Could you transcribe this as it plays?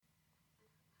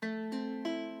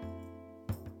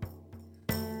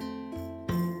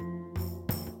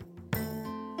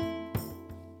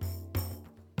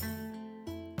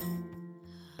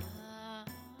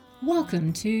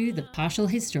Welcome to The Partial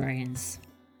Historians.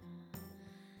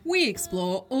 We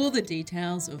explore all the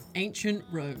details of ancient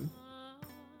Rome.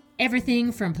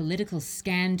 Everything from political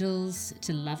scandals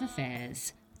to love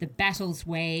affairs, the battles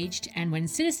waged, and when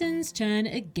citizens turn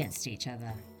against each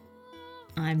other.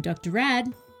 I'm Dr.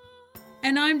 Rad.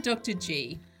 And I'm Dr.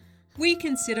 G. We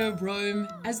consider Rome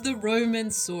as the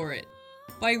Romans saw it,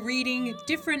 by reading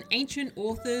different ancient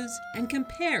authors and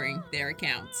comparing their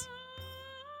accounts.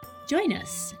 Join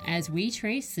us as we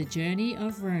trace the journey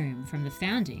of Rome from the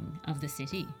founding of the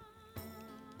city.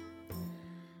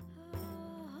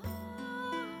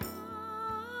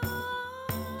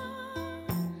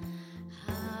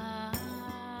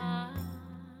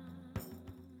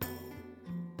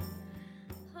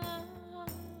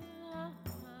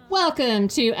 Welcome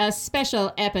to a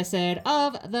special episode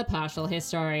of The Partial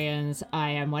Historians. I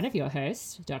am one of your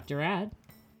hosts, Dr. Rad.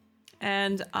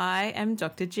 And I am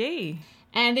Dr. G.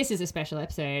 And this is a special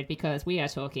episode because we are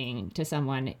talking to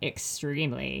someone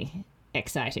extremely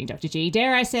exciting, Dr. G.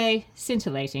 Dare I say,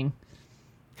 scintillating.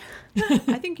 I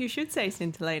think you should say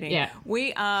scintillating. Yeah.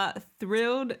 We are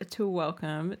thrilled to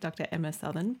welcome Dr. Emma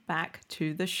Southon back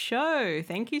to the show.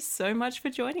 Thank you so much for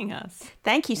joining us.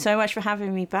 Thank you so much for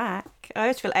having me back. I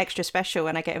always feel extra special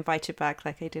when I get invited back,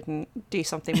 like I didn't do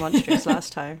something monstrous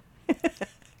last time.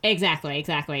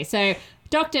 Exactly. So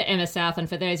Dr. Emma Southon,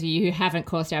 for those of you who haven't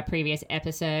caught our previous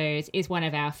episodes, is one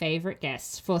of our favourite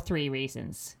guests for three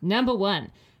reasons. Number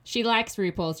one, she likes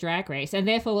RuPaul's Drag Race and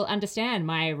therefore will understand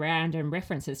my random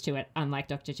references to it, unlike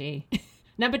Dr. G.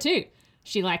 Number two,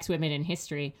 she likes women in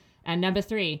history. And number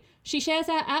three, she shares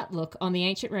our outlook on the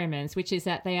ancient Romans, which is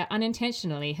that they are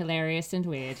unintentionally hilarious and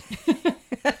weird.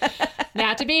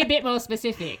 Now, to be a bit more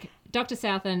specific, Dr.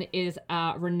 Southon is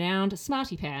a renowned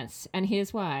smarty pants, and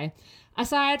here's why.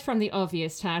 Aside from the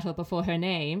obvious title before her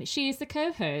name, she is the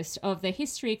co-host of the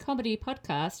history comedy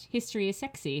podcast History is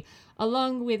Sexy,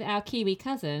 along with our Kiwi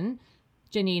cousin,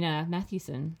 Janina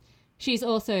Mathewson. She's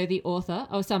also the author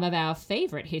of some of our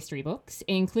favourite history books,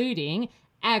 including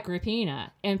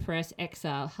Agrippina, Empress,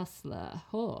 Exile, Hustler,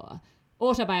 Whore,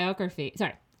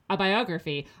 a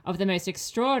biography of the most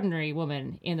extraordinary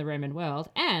woman in the Roman world,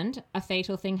 and A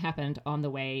Fatal Thing Happened on the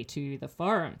Way to the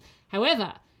Forum.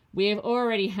 However, we have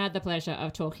already had the pleasure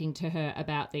of talking to her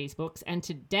about these books, and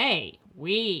today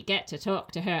we get to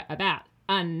talk to her about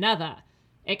another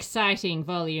exciting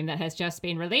volume that has just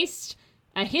been released,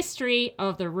 A History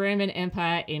of the Roman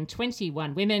Empire in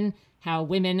 21 Women, How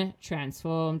Women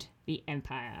Transformed the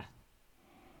Empire.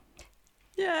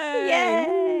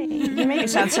 Yay! You make it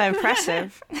sound so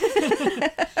impressive.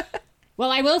 Well,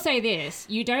 I will say this,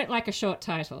 you don't like a short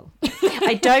title.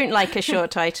 I don't like a short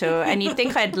title, and you'd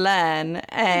think I'd learn,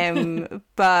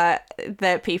 but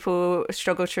that people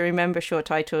struggle to remember short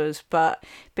titles. But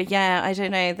yeah, I don't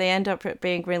know, they end up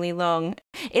being really long.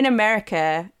 In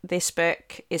America, this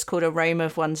book is called A Rome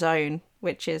of One's Own,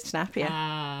 which is snappier.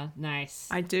 Ah, nice.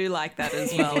 I do like that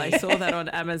as well. I saw that on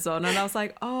Amazon and I was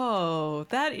like, oh,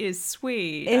 that is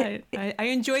sweet. I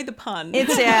enjoy the pun.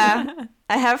 It's, yeah.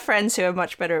 I have friends who are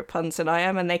much better at puns than I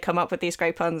am, and they come up with these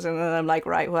great puns, and then I'm like,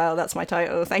 right, well, that's my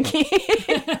title. Thank you.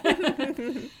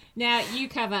 Now, you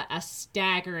cover a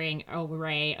staggering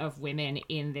array of women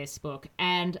in this book,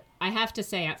 and I have to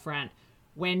say up front,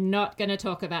 we're not going to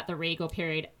talk about the regal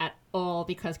period at all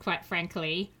because, quite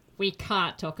frankly, we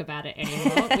can't talk about it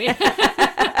anymore.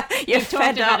 We've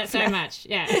talked about it so much.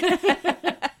 Yeah.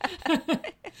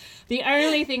 The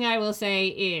only thing I will say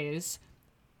is,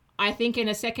 I think in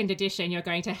a second edition, you're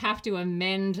going to have to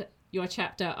amend your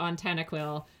chapter on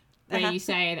Tanaquil, where you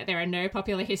say that there are no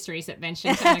popular histories that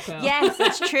mention Tanaquil. Yes,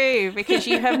 that's true, because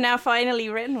you have now finally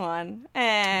written one.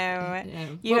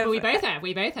 We both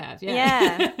have.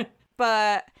 Yeah.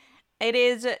 But it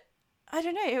is... I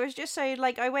don't know, it was just so,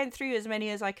 like, I went through as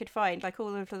many as I could find, like,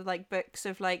 all of the, like, books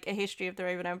of, like, a history of the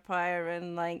Roman Empire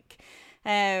and, like,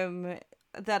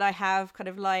 that I have kind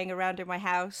of lying around in my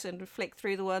house, and flick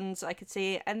through the ones I could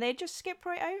see, and they just skip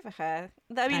right over her.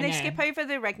 I mean, they skip over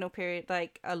the regnal period,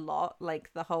 like, a lot, like,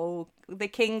 the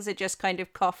kings are just kind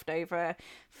of coughed over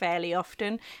fairly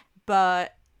often,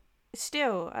 but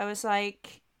still, I was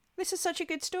like... This is such a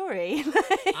good story.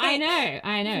 I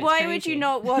know. Why would you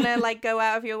not want to like go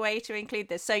out of your way to include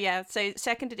this? So yeah, so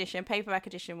second edition, paperback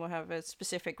edition will have a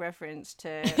specific reference to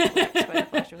expert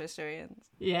partial historians.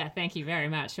 Yeah, thank you very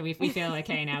much. So we feel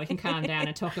okay now. We can calm down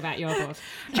and talk about your book.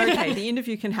 Okay, the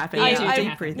interview can happen.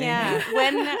 Deep breathing. Yeah,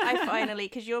 when I finally,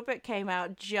 because your book came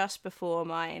out just before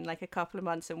mine, like a couple of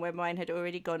months, and when mine had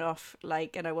already gone off,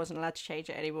 like, and I wasn't allowed to change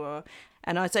it anymore.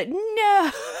 And I was like,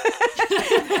 no.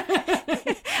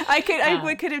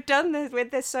 I could have done this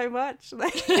with this so much.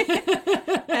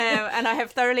 And I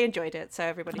have thoroughly enjoyed it, so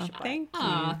everybody should buy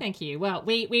it. Thank you. Well,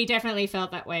 we definitely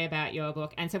felt that way about your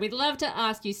book, and so we'd love to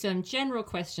ask you some general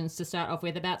questions to start off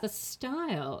with about the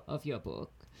style of your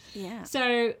book. Yeah.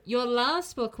 So your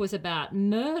last book was about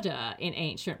murder in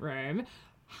ancient Rome.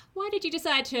 Why did you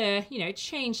decide to,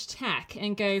 change tack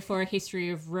and go for a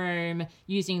history of Rome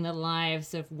using the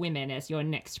lives of women as your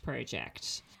next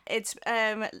project? It's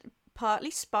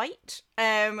partly spite,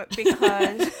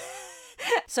 because...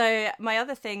 So my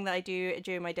other thing that I do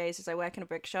during my days is I work in a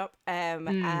bookshop,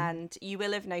 and you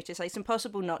will have noticed, like, it's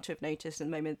impossible not to have noticed at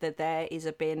the moment that there is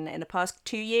been, in the past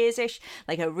 2 years-ish,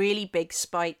 like a really big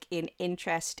spike in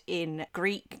interest in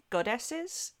Greek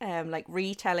goddesses, like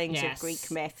retellings of Greek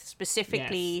myth,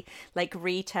 specifically like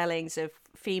retellings of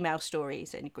female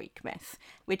stories in Greek myth,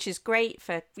 which is great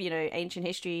for, ancient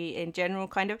history in general,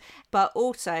 kind of, but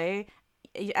also...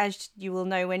 As you will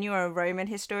know, when you're a Roman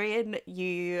historian,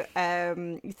 you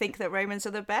think that Romans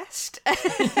are the best.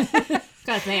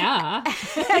 Because they are.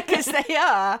 Because they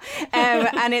are.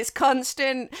 And it's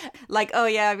constant, like, oh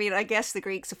yeah, I mean, I guess the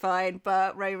Greeks are fine,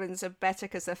 but Romans are better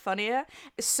because they're funnier.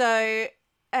 So...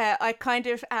 I kind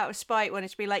of, out of spite,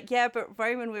 wanted to be like, yeah, but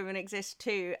Roman women exist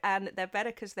too, and they're better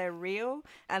because they're real,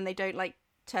 and they don't, like,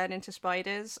 turn into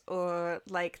spiders, or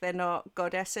like they're not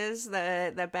goddesses,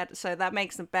 they're better, so that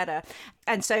makes them better.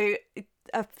 And so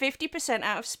 50%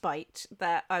 out of spite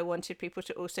that I wanted people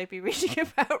to also be reading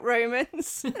about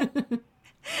Romans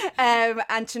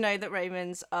and to know that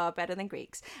Romans are better than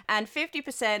Greeks, and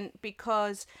 50%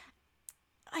 because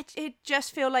I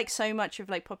just feel like so much of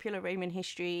like popular Roman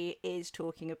history is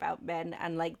talking about men,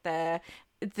 and like the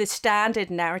standard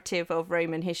narrative of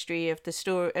Roman history, of the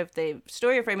story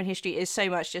of Roman history, is so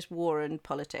much just war and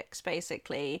politics,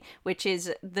 basically, which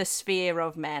is the sphere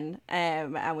of men,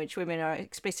 and which women are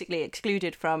explicitly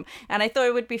excluded from. And I thought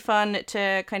it would be fun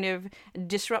to kind of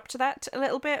disrupt that a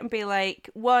little bit and be like,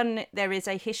 one, there is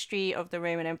a history of the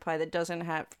Roman Empire that doesn't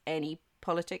have any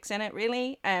politics in it,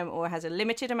 really, or has a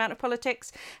limited amount of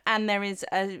politics, and there is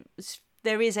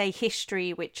a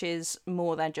history which is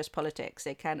more than just politics.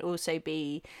 It can also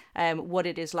be what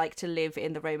it is like to live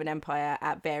in the Roman Empire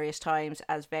at various times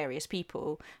as various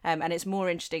people. And it's more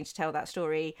interesting to tell that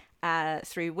story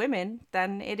through women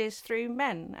than it is through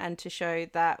men, and to show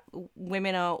that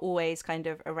women are always kind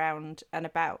of around and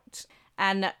about.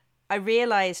 And I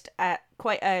realised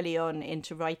quite early on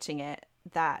into writing it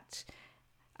that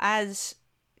as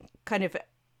kind of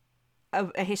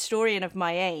a historian of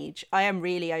my age, I am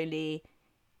really only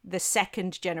the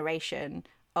second generation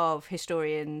of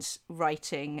historians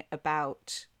writing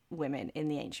about women in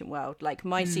the ancient world. Like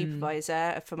my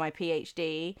supervisor for my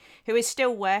PhD, who is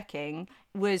still working,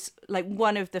 was like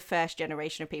one of the first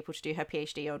generation of people to do her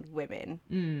PhD on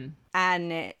women.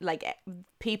 And like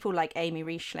people like Amy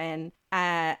Riechlin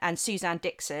and Suzanne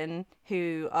Dixon,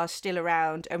 who are still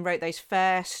around and wrote those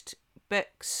first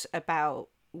books about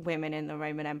women in the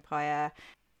Roman Empire,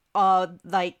 are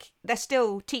like, they're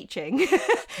still teaching.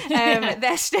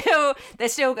 They're still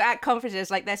at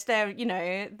conferences, like they're still,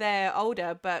 they're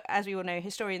older, but as we all know,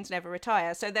 historians never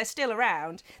retire, so they're still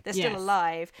around, they're still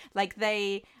alive. Like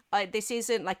this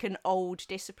isn't like an old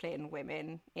discipline,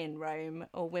 women in Rome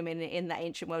or women in the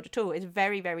ancient world at all. It's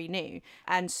very, very new.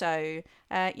 And so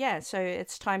so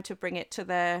it's time to bring it to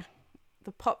the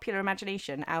popular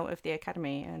imagination out of the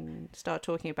academy and start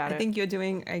talking about it. I think you're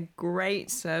doing a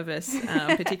great service,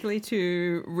 particularly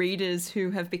to readers who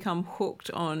have become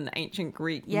hooked on ancient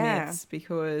Greek myths,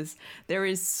 because there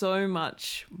is so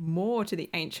much more to the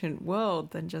ancient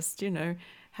world than just,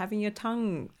 having your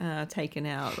tongue taken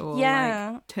out, or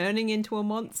like turning into a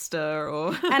monster,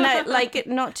 or and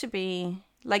not to be...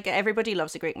 Like, everybody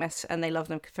loves the Greek myths and they love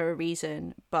them for a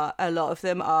reason, but a lot of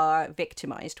them are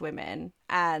victimized women.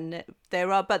 And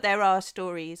there are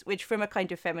stories which, from a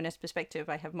kind of feminist perspective,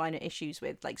 I have minor issues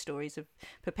with, like stories of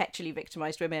perpetually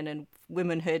victimized women and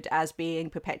womanhood as being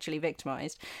perpetually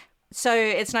victimized. So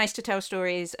it's nice to tell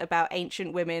stories about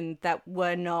ancient women that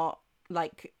were not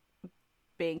like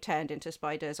being turned into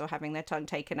spiders, or having their tongue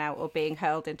taken out, or being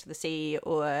hurled into the sea,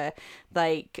 or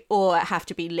have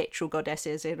to be literal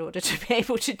goddesses in order to be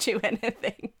able to do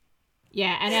anything.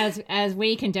 Yeah, and as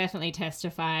we can definitely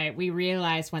testify, we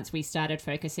realized once we started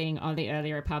focusing on the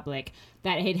early Republic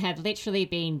that it had literally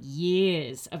been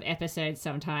years of episodes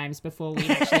sometimes before we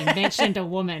actually mentioned a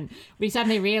woman. We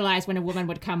suddenly realized when a woman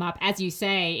would come up, as you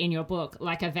say in your book,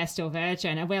 like a Vestal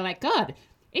Virgin, and we're like, God,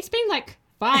 it's been like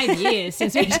 5 years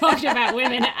since we talked about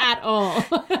women at all.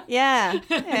 Yeah.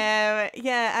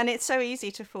 And it's so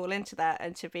easy to fall into that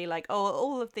and to be like, oh,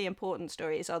 all of the important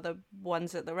stories are the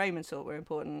ones that the Romans thought were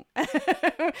important.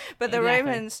 But the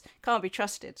Romans can't be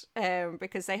trusted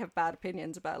because they have bad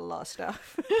opinions about a lot of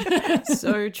stuff.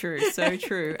 So true, so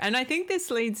true. And I think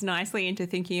this leads nicely into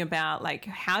thinking about, like,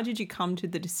 how did you come to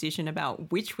the decision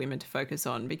about which women to focus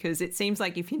on? Because it seems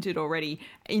like you've hinted already,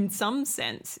 in some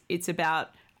sense, it's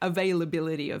about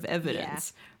availability of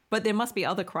evidence. Yeah. But there must be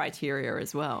other criteria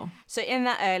as well. So in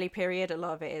that early period, a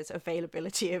lot of it is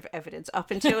availability of evidence up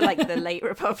until like the late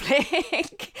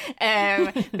Republic,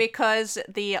 because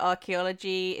the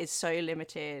archaeology is so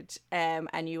limited,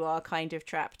 and you are kind of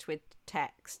trapped with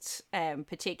texts,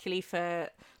 particularly for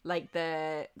like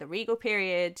the regal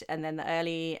period and then the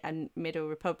early and middle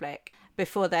Republic,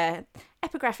 before the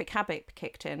epigraphic habit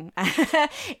kicked in.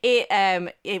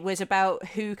 It was about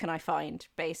who can I find,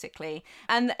 basically,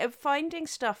 and finding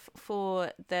stuff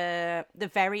for the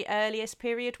very earliest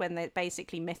period when they're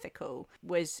basically mythical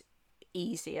was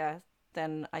easier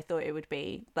than I thought it would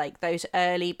be. Like those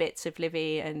early bits of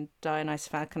Livy and Dionysus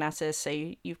Falconassus. So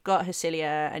you've got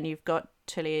Hesilia and you've got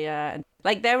Tullia, and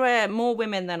like there were more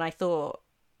women than I thought.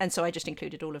 And so I just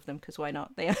included all of them because why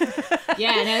not? Yeah,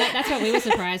 no, that's what we were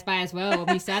surprised by as well.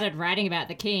 When we started writing about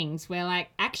the kings, we're like,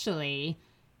 actually,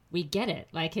 we get it.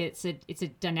 Like it's a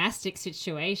dynastic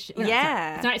situation.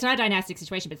 Yeah. It's not a dynastic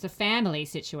situation, but it's a family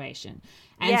situation.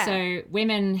 And so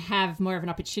women have more of an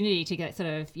opportunity to get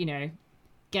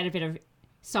get a bit of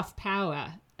soft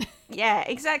power. Yeah,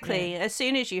 exactly. Yeah. As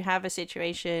soon as you have a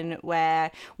situation where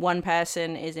one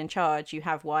person is in charge, you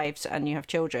have wives and you have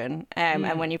children.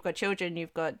 And when you've got children,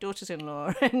 you've got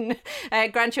daughters-in-law and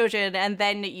grandchildren. And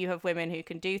then you have women who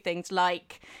can do things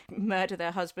like murder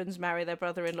their husbands, marry their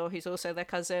brother-in-law, who's also their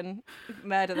cousin,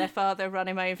 murder their father, run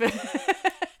him over.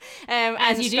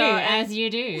 As you do,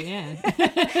 yeah.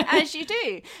 As you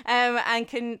do.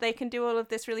 And they can do all of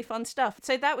this really fun stuff.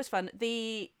 So that was fun.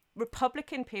 The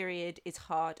Republican period is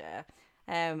harder,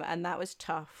 and that was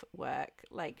tough work,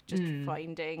 like just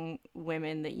finding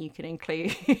women that you can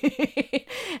include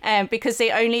because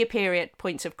they only appear at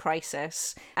points of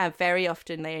crisis, and very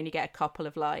often they only get a couple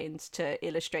of lines to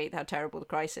illustrate how terrible the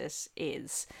crisis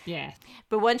is. Yeah.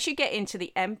 But once you get into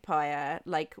the Empire,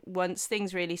 like once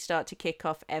things really start to kick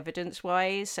off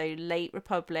evidence-wise, so late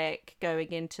Republic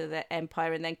going into the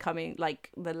Empire and then coming like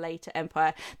the later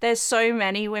Empire, there's so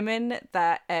many women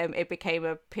that it became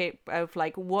a pit of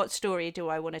like, what story do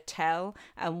I want to tell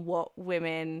and what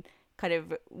women kind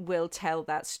of will tell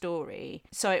that story.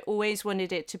 So I always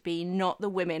wanted it to be not the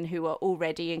women who are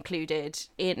already included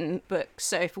in books.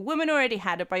 So if a woman already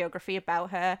had a biography about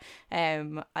her,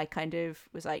 I kind of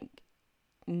was like,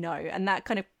 no. And that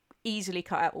kind of easily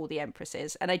cut out all the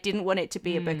empresses, and I didn't want it to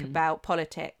be a book about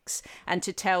politics and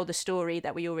to tell the story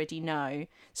that we already know.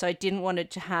 So I didn't want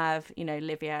it to have,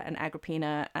 Livia and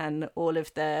Agrippina and all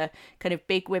of the kind of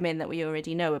big women that we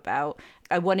already know about.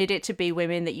 I wanted it to be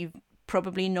women that you've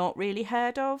probably not really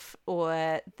heard of,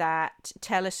 or that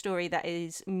tell a story that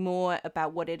is more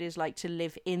about what it is like to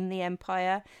live in the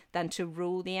empire than to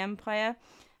rule the empire.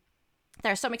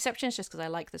 There are some exceptions just because I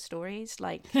like the stories,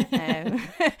 like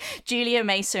Julia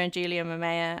Mesa and Julia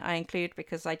Mamaea I include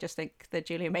because I just think that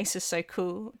Julia Mesa is so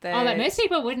cool. Like most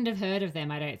people wouldn't have heard of them,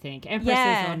 I don't think.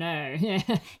 Empresses or no.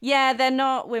 Yeah, they're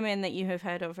not women that you have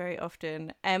heard of very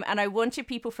often. And I wanted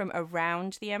people from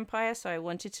around the empire, so I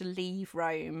wanted to leave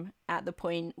Rome at the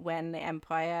point when the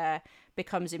empire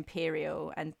becomes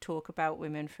imperial and talk about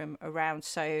women from around.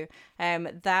 So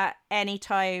that any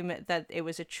time that it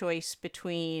was a choice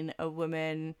between a woman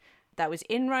that was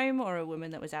in Rome or a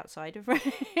woman that was outside of Rome,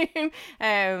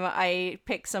 I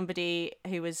picked somebody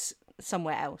who was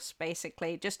somewhere else,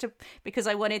 basically, because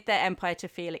I wanted the empire to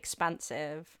feel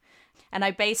expansive. And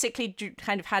I basically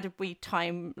kind of had a wee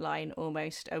timeline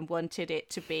almost and wanted it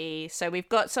to be, so we've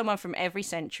got someone from every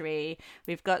century,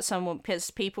 we've got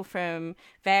people from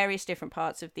various different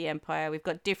parts of the empire, we've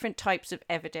got different types of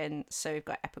evidence, so we've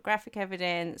got epigraphic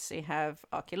evidence, we have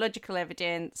archaeological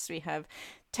evidence, we have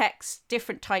texts,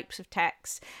 different types of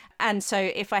texts. And so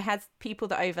if I had people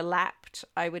that overlapped,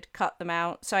 I would cut them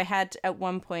out. So I had at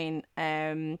one point,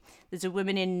 there's a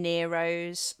woman in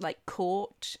Nero's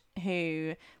court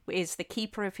who is the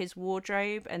keeper of his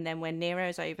wardrobe, and then when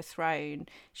Nero's overthrown,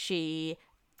 she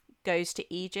goes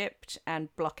to Egypt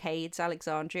and blockades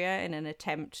Alexandria in an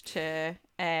attempt to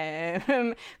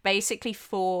basically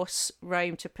force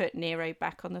Rome to put Nero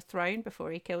back on the throne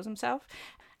before he kills himself,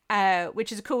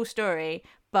 which is a cool story.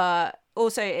 But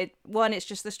also, it's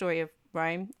just the story of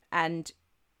Rome, and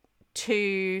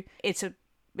two, it's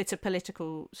a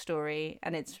political story,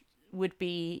 and it's would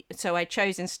be, so I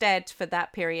chose instead for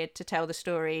that period to tell the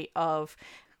story of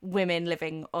women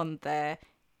living on the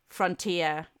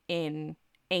frontier in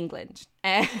England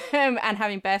and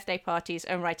having birthday parties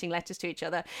and writing letters to each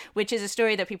other, which is a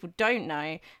story that people don't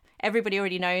know. Everybody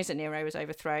already knows that Nero was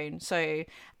overthrown. So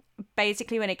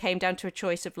basically, when it came down to a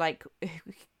choice of like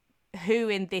who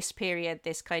in this period,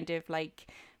 this kind of like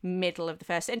middle of the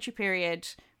first century period,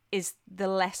 is the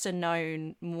lesser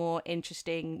known, more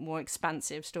interesting, more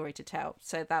expansive story to tell.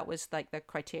 So that was like the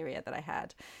criteria that I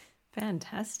had.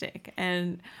 Fantastic.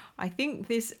 And I think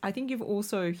you've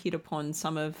also hit upon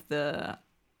some of the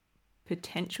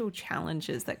potential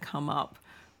challenges that come up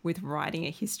with writing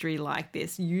a history like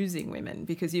this using women,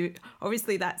 because you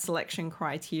obviously that selection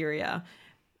criteria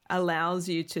allows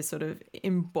you to sort of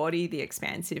embody the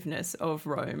expansiveness of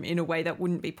Rome in a way that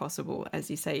wouldn't be possible, as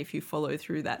you say, if you follow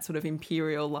through that sort of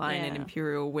imperial line and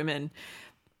imperial women.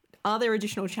 Are there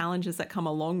additional challenges that come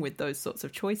along with those sorts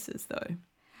of choices, though?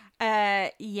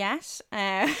 Yes.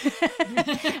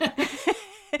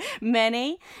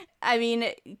 Many. I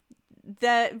mean,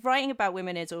 the writing about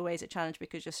women is always a challenge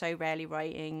because you're so rarely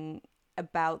writing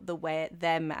about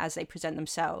them as they present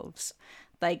themselves.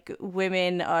 Like,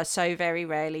 women are so very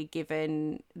rarely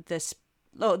given this.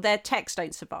 Their texts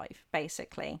don't survive,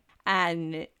 basically.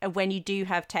 And when you do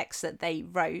have texts that they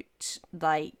wrote,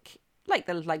 like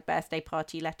the birthday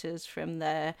party letters from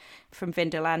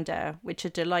Vindolanda, which are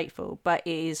delightful, but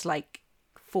it is like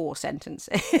 4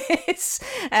 sentences.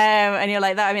 And you're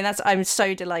like that. I mean, I'm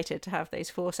so delighted to have those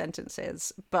 4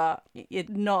 sentences, but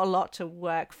not a lot to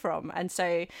work from. And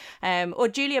so, or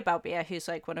Julia Balbia, who's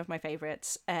like one of my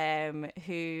favorites,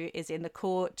 who is in the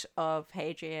court of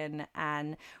Hadrian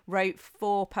and wrote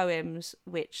 4 poems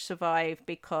which survive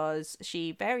because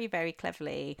she very, very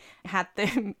cleverly had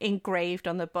them engraved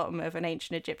on the bottom of an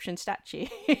ancient Egyptian statue.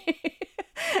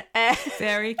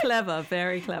 Very clever,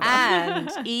 very clever. And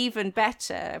even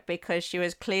better, because she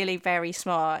was clearly very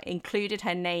smart, included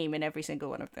her name in every single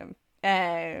one of them.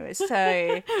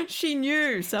 So she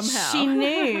knew somehow. She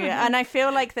knew. And I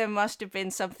feel like there must have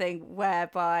been something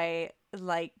whereby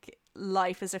like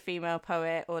life as a female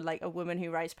poet or like a woman who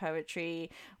writes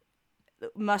poetry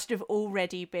must have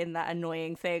already been that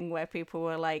annoying thing where people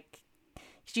were like,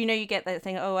 you get that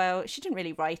thing, oh, well, she didn't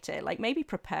really write it. Like, maybe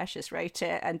Propertius wrote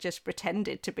it and just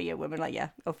pretended to be a woman. Like, yeah,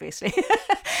 obviously.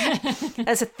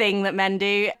 That's a thing that men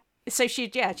do. So she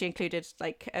included,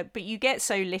 like, but you get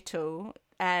so little,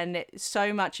 and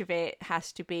so much of it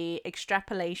has to be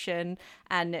extrapolation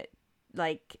and,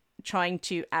 like, trying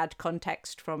to add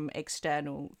context from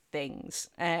external things,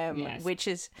 which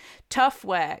is tough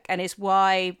work, and it's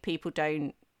why people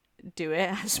don't do it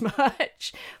as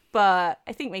much, but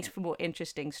I think makes for more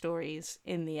interesting stories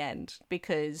in the end,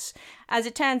 because as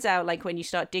it turns out, like when you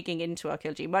start digging into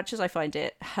archaeology, much as I find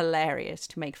it hilarious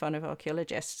to make fun of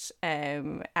archaeologists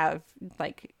out of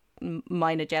like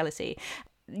minor jealousy,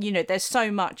 there's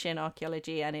so much in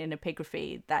archaeology and in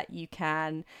epigraphy that you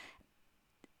can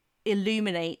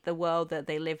illuminate the world that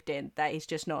they lived in that is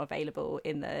just not available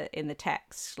in the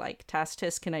text. Like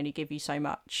Tacitus can only give you so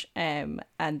much, and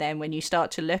then when you start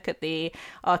to look at the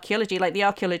archaeology, like the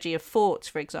archaeology of forts,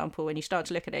 for example, when you start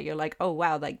to look at it, you're like, oh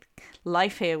wow, like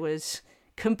life here was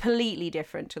completely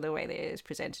different to the way that it is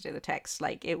presented in the text.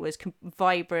 Like it was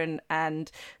vibrant and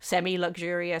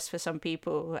semi-luxurious for some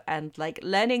people, and like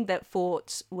learning that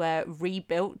forts were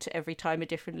rebuilt every time a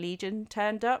different legion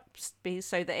turned up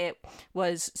so that it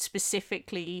was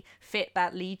specifically fit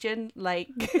that legion, like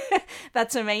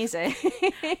that's amazing.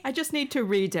 I just need to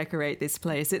redecorate this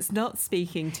place, it's not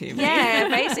speaking to me. Yeah,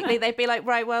 basically they'd be like,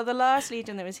 right, well the last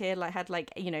legion that was here like had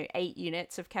like 8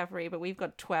 units of cavalry, but we've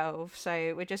got 12,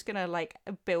 so we're just gonna like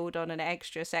build on an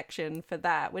extra section for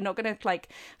that. We're not gonna like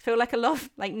feel like a lot of,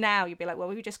 like now you'd be like, well,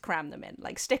 we just cram them in,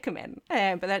 like stick them in,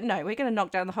 but then no, we're gonna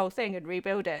knock down the whole thing and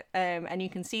rebuild it, and you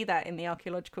can see that in the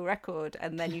archaeological record,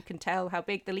 and then you can tell how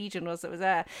big the legion was that was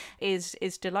there. Is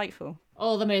delightful.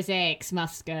 All the mosaics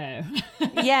must go.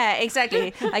 Yeah,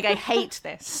 exactly. Like, I hate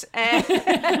this.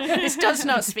 This does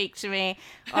not speak to me.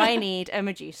 I need a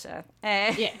Medusa.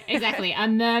 Yeah, exactly. A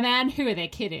merman? Who are they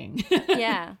kidding?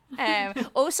 Yeah.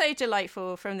 Also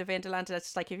delightful from the Vindolanda,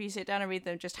 it's like if you sit down and read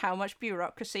them, just how much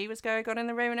bureaucracy was going on in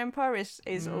the Roman Empire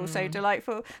is also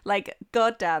delightful. Like,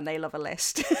 goddamn, they love a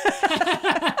list.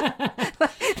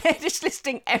 Like, they're just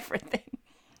listing everything.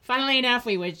 Funnily enough,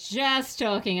 we were just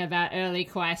talking about early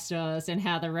quaestors and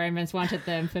how the Romans wanted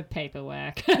them for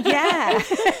paperwork. Yeah.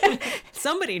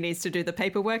 Somebody needs to do the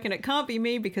paperwork, and it can't be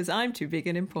me because I'm too big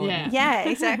and important. Yeah,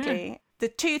 exactly. The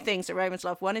 2 things that Romans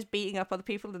love, one is beating up other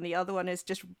people and the other one is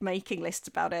just making lists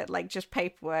about it, like just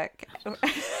paperwork.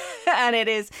 And it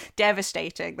is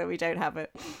devastating that we don't have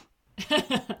it.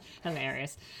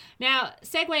 Hilarious. Now,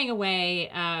 segueing away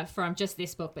from just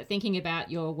this book, but thinking about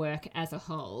your work as a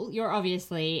whole, you're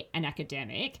obviously an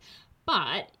academic,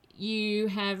 but you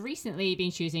have recently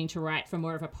been choosing to write for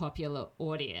more of a popular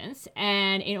audience.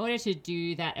 And in order to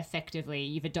do that effectively,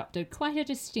 you've adopted quite a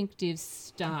distinctive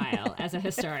style as a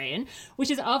historian, which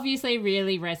is obviously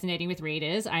really resonating with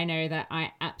readers. I know that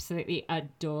I absolutely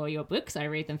adore your books. I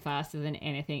read them faster than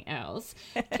anything else.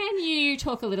 Can you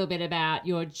talk a little bit about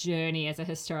your journey as a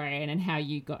historian and how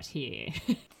you got here?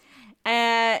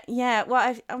 Yeah,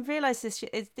 well, I've realised this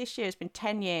year has been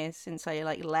 10 years since I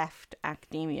left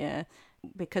academia,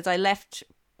 because I left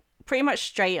pretty much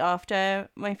straight after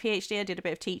my PhD. I did a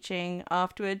bit of teaching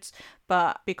afterwards,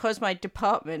 but because my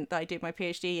department that I did my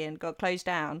PhD in got closed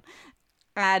down,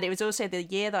 and it was also the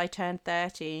year that I turned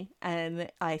 30,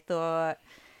 and I thought,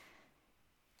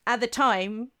 at the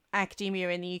time,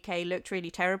 academia in the UK looked really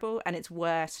terrible, and it's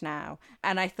worse now.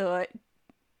 And I thought,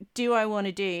 do I want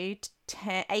to do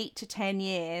 8 to 10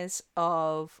 years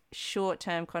of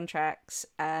short-term contracts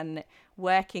and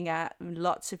working at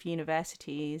lots of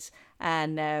universities?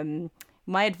 And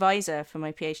my advisor for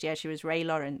my PhD actually was Ray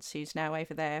Lawrence, who's now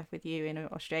over there with you in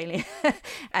Australia.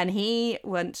 And he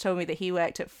once told me that he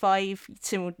worked at 5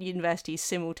 universities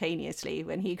simultaneously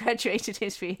when he graduated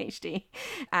his PhD,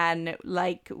 and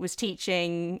was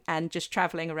teaching and just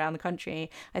traveling around the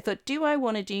country. I thought, do I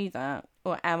want to do that,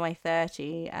 or am I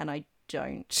 30 and I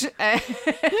don't?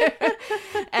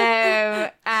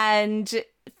 And it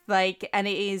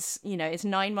is, it's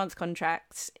 9-month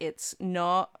contracts. It's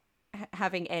not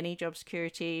having any job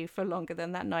security for longer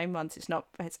than that 9 months. It's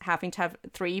having to have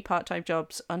 3 part-time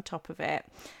jobs on top of it.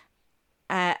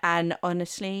 And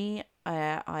honestly,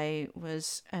 I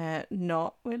was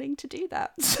not willing to do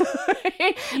that.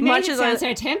 You made it sound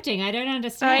so tempting. I don't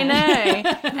understand. I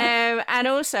know. And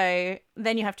also,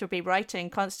 then you have to be writing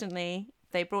constantly.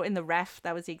 They brought in the REF.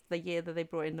 That was the year that they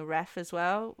brought in the REF as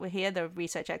well. We're here, the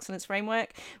Research Excellence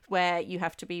Framework, where you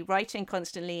have to be writing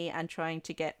constantly and trying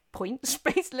to get points,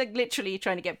 basically, literally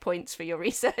trying to get points for your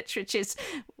research, which is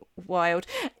wild.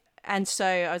 And so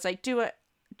I was like, do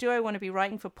I want to be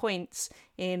writing for points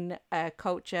in a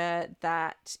culture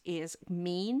that is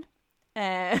mean?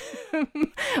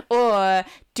 Or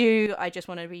do I just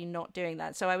want to be not doing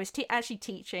that? So I was actually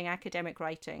teaching academic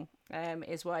writing,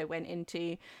 is what I went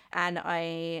into, and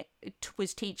I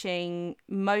was teaching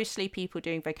mostly people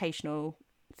doing vocational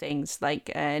things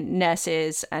like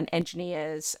nurses and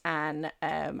engineers and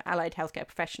allied healthcare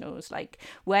professionals,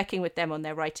 working with them on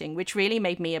their writing, which really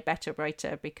made me a better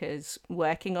writer, because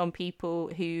working on people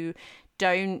who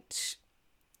don't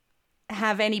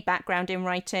have any background in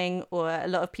writing, or a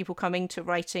lot of people coming to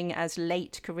writing as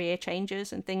late career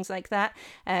changers and things like that,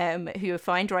 who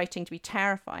find writing to be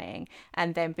terrifying,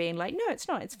 and then being like, no, it's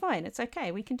not, it's fine, it's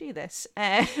okay, we can do this,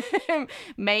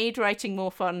 made writing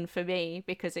more fun for me,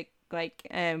 because it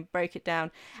broke it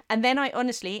down. And then I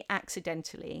honestly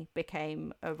accidentally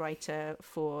became a writer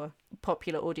for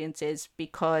popular audiences,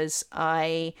 because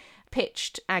I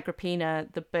pitched Agrippina,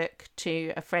 the book,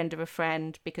 to a friend of a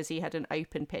friend, because he had an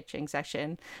open pitching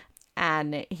session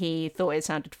and he thought it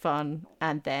sounded fun.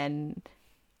 And then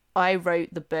I wrote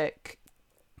the book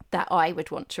that I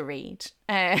would want to read,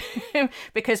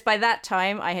 because by that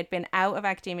time I had been out of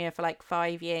academia for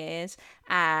 5 years,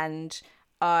 and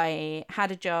I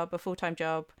had a job, a full-time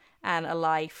job, and a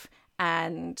life,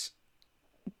 and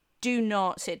do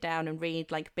not sit down and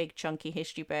read big chunky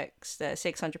history books that are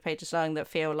 600 pages long that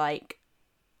feel like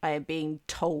I am being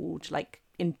told,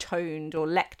 intoned or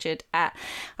lectured at.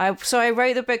 So I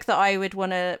wrote the book that I would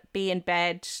want to be in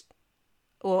bed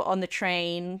or on the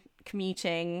train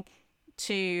commuting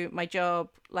to my job.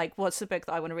 What's the book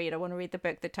that I want to read? I want to read the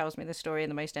book that tells me the story in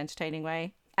the most entertaining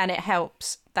way. And it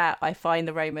helps that I find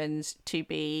the Romans to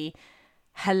be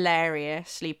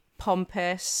hilariously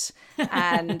pompous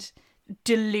and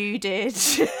deluded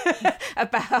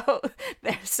about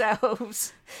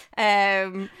themselves,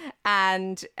 and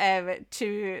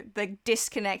to the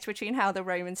disconnect between how the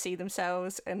Romans see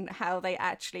themselves and how they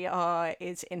actually are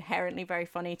is inherently very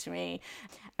funny to me.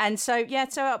 And so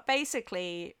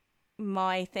basically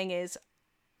my thing is,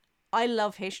 I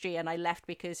love history, and I left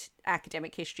because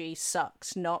academic history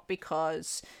sucks, not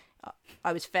because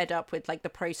I was fed up with like the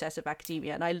process of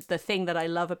academia. And the thing that I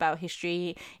love about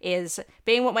history is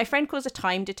being what my friend calls a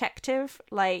time detective.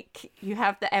 Like, you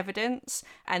have the evidence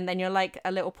and then you're like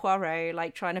a little Poirot,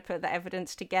 like trying to put the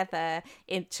evidence together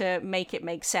to make it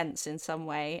make sense in some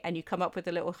way. And you come up with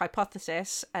a little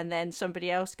hypothesis, and then somebody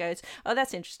else goes, oh,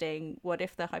 that's interesting. What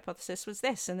if the hypothesis was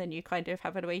this? And then you kind of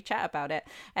have a wee chat about it.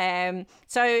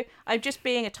 So I'm just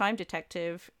being a time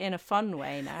detective in a fun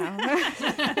way now.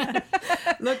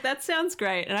 Look, that sounds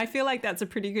great. And I feel like that's a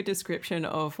pretty good description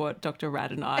of what Dr.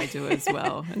 Rad and I do as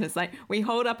well. And it's like, we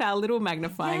hold up our little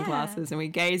magnifying glasses and we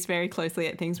gaze very closely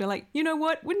at things. We're like, you know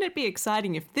what? Wouldn't it be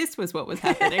exciting if this was what was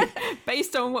happening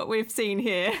based on what we've seen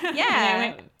here?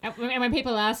 Yeah. And when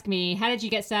people ask me, how did you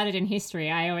get started in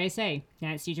history? I always say,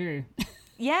 Nancy Drew.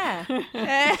 Yeah.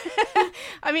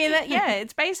 I mean,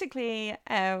 it's basically,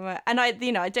 and I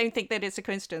don't think that it's a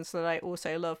coincidence that I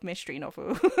also love mystery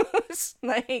novels.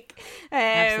 Like,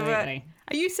 Absolutely.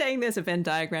 Are you saying there's a Venn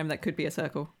diagram that could be a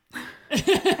circle?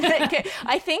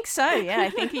 I think so. Yeah, I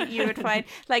think you would find,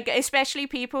 like, especially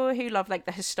people who love like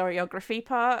the historiography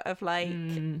part of like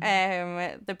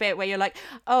the bit where you're like,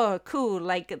 oh, cool,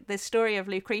 like the story of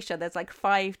Lucretia, there's like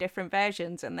 5 different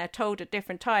versions and they're told at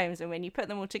different times, and when you put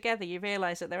them all together you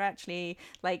realize that they're actually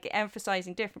like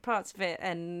emphasizing different parts of it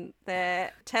and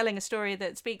they're telling a story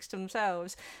that speaks to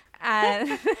themselves.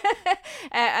 And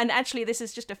and actually this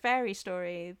is just a fairy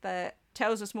story that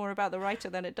tells us more about the writer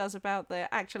than it does about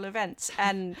the actual events.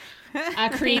 And a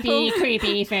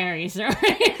creepy fairy story.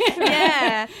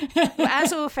 Yeah, well,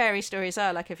 as all fairy stories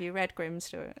are. Like, have you read Grimm's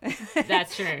story?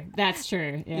 That's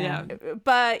true. Yeah.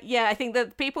 But yeah, I think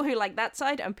that people who like that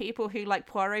side and people who like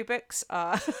Poirot books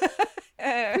are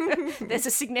there's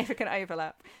a significant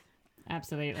overlap.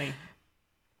 Absolutely.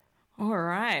 All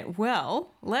right.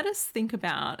 Well, let us think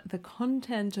about the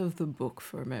content of the book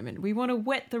for a moment. We want to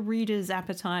whet the reader's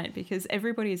appetite because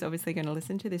everybody is obviously going to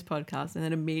listen to this podcast and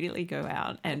then immediately go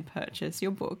out and purchase your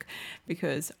book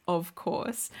because, of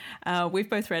course, we've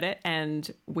both read it and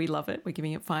we love it. We're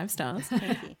giving it 5 stars.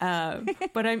 Thank you.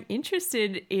 But I'm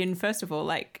interested in, first of all,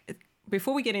 like,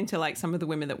 before we get into like some of the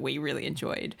women that we really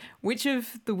enjoyed, which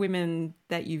of the women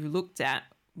that you looked at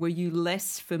were you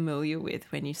less familiar with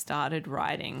when you started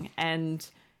writing? And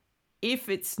if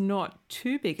it's not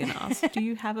too big an ask, do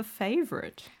you have a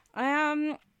favourite?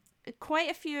 Quite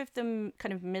a few of them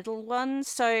kind of middle ones.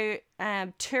 So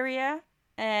Turia,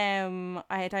 I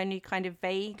had only kind of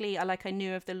vaguely, I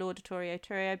knew of the Laudatorio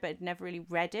Turia, but never really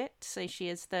read it. So she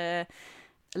is the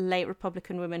late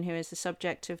Republican woman who is the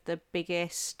subject of the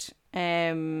biggest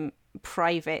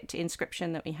private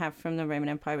inscription that we have from the Roman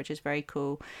Empire, which is very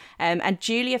cool. And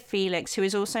Julia Felix, who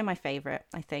is also my favourite,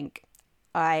 I think.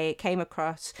 I came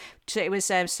across, so it was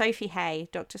Sophie Hay,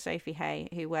 Dr. Sophie Hay,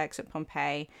 who works at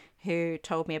Pompeii, who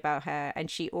told me about her. And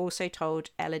she also told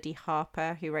Elodie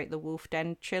Harper, who wrote the Wolf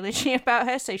Den trilogy, about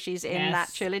her. So she's in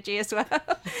that trilogy as well.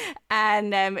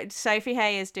 And Sophie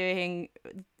Hay is doing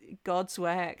God's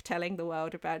work telling the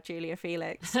world about Julia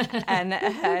Felix and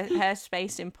her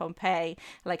space in Pompeii,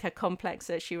 like her complex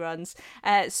that she runs.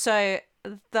 So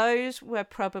those were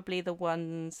probably the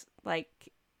ones, like,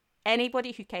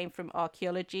 anybody who came from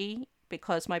archaeology,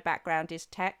 because my background is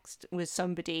text, was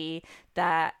somebody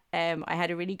that I had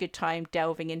a really good time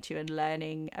delving into and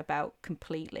learning about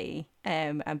completely,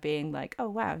 and being like, oh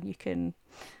wow, you can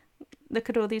look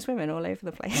at all these women all over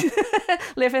the place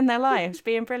living their lives,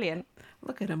 being brilliant.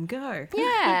 Look at them go.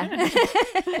 Yeah.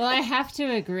 Well, I have to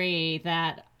agree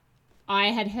that I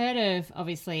had heard of,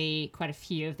 obviously, quite a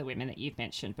few of the women that you've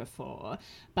mentioned before.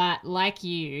 But like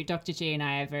you, Dr. G and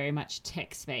I are very much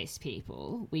text-based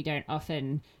people. We don't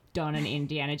often don an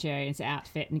Indiana Jones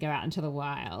outfit and go out into the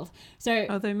wild. So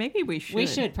although maybe we should. We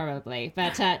should probably.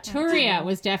 But Turia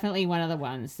was definitely one of the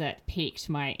ones that piqued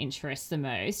my interest the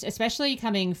most, especially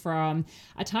coming from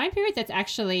a time period that's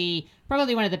actually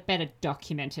probably one of the better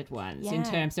documented ones in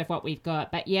terms of what we've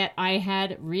got. But yet I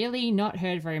had really not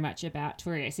heard very much about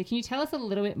Turia. So can you tell us a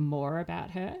little bit more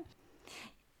about her?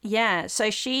 Yeah,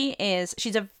 so she's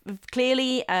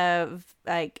clearly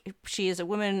she is a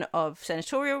woman of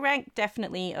senatorial rank,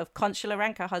 definitely of consular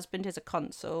rank. Her husband is a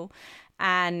consul,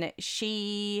 and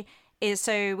she is,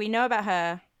 so we know about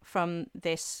her from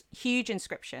this huge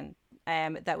inscription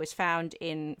that was found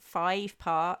in 5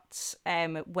 parts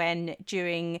when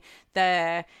during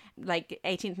the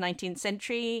 18th, 19th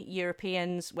century,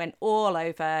 Europeans went all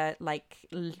over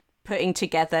putting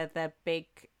together the big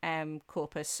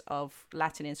corpus of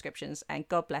Latin inscriptions, and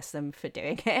God bless them for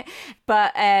doing it.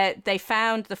 But they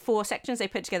found the 4 sections they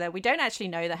put together. We don't actually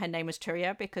know that her name was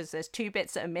Turia because there's 2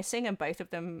 bits that are missing, and both of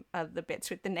them are the bits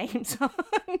with the names on.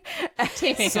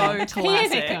 Typical. So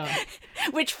classic. Typical.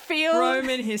 Which feels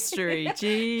Roman history.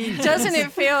 Jeez. Doesn't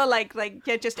it feel like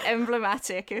you're just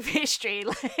emblematic of history?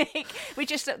 Like we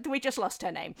just lost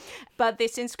her name. But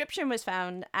this inscription was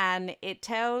found, and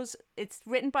it's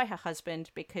written by her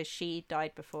husband because she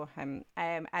died before him,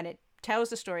 and it tells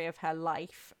the story of her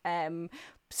life,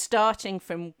 starting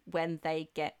from when they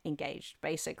get engaged,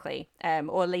 basically,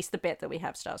 or at least the bit that we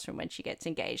have starts from when she gets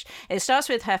engaged. It starts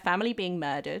with her family being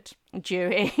murdered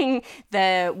during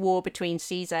the war between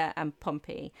Caesar and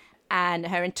Pompey. And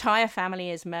her entire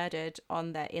family is murdered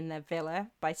in their villa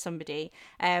by somebody.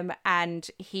 And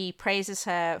he praises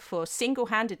her for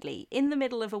single-handedly, in the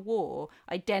middle of a war,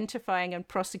 identifying and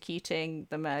prosecuting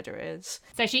the murderers.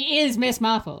 So she is Miss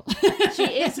Marple. She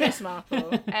is Miss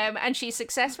Marple. And she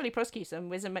successfully prosecutes them,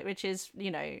 which is,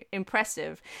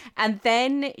 impressive. And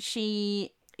then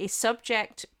she is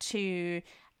subject to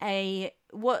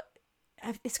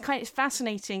it's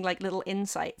fascinating, little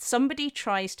insight. Somebody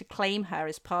tries to claim her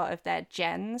as part of their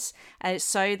gens,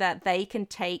 so that they can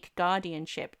take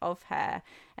guardianship of her,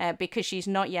 because she's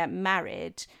not yet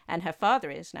married and her father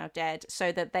is now dead,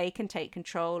 so that they can take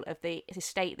control of the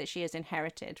estate that she has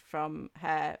inherited from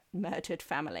her murdered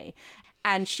family.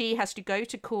 And she has to go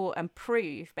to court and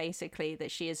prove, basically, that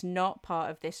she is not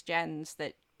part of this gens,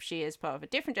 that she is part of a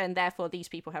different gen, therefore these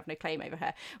people have no claim over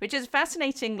her, which is a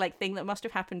fascinating thing that must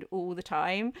have happened all the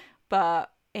time,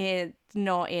 but it's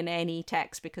not in any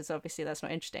text because obviously that's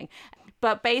not interesting.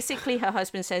 But basically her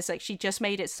husband says she just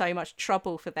made it so much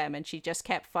trouble for them, and she just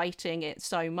kept fighting it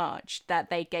so much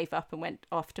that they gave up and went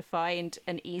off to find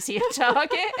an easier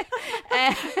target.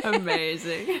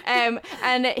 Amazing.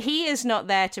 And he is not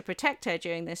there to protect her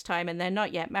during this time, and they're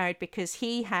not yet married because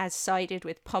he has sided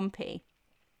with Pompey.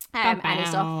 And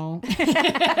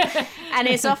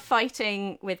is off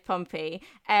fighting with Pompey.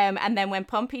 And then when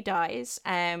Pompey dies,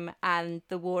 and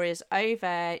the war is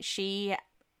over, she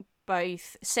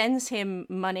both sends him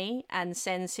money and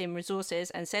sends him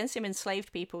resources and sends him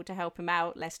enslaved people to help him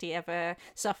out, lest he ever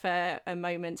suffer a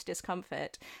moment's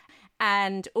discomfort.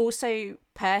 And also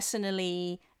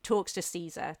personally talks to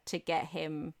Caesar to get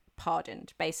him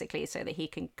pardoned, basically, so that he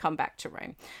can come back to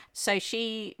Rome. So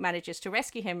she manages to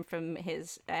rescue him from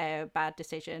his bad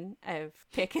decision of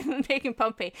picking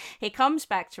Pompey. He comes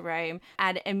back to Rome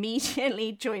and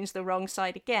immediately joins the wrong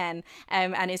side again,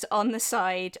 and is on the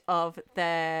side of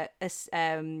the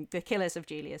killers of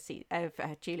Julius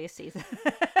Caesar.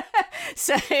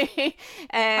 So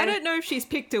I don't know if she's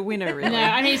picked a winner, really. No,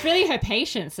 I mean, it's really her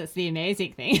patience that's the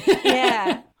amazing thing.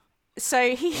 Yeah.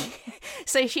 So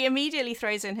she immediately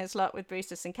throws in his lot with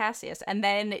Brutus and Cassius, and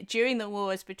then during the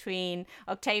wars between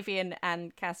Octavian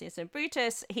and Cassius and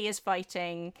Brutus, he is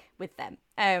fighting with them,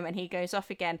 and he goes off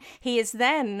again. He is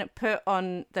then put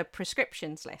on the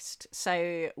prescriptions list.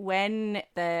 So when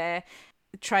the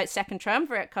second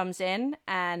triumvirate comes in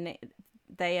and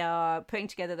they are putting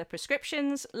together the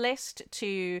prescriptions list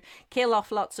to kill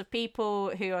off lots of people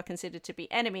who are considered to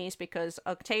be enemies, because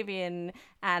Octavian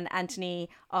and Antony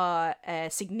are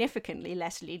significantly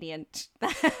less lenient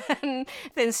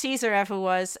than Caesar ever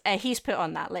was. He's put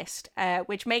on that list,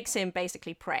 which makes him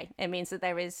basically prey. It means that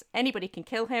anybody can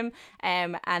kill him,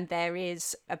 and there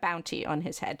is a bounty on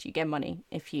his head. You get money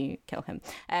if you kill him,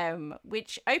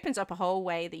 which opens up a whole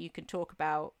way that you can talk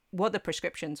about what the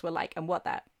prescriptions were like and what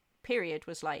that period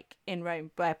was like in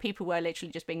Rome, where people were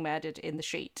literally just being murdered in the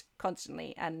street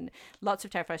constantly, and lots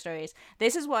of terrifying stories.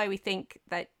 This is why we think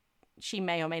that she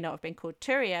may or may not have been called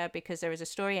Turia, because there is a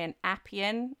story in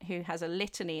Appian who has a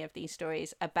litany of these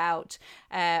stories about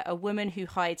a woman who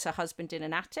hides her husband in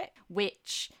an attic,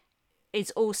 which is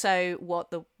also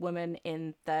what the woman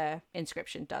in the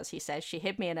inscription does. He says she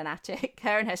hid me in an attic.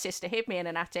 Her and her sister hid me in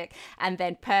an attic, and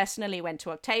then personally went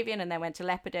to Octavian and then went to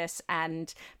Lepidus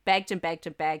and begged and begged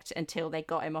and begged until they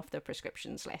got him off the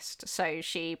prescriptions list. So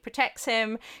she protects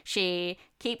him. She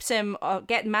keeps him,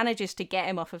 manages to get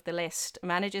him off of the list,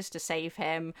 manages to save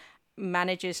him,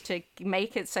 manages to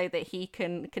make it so that he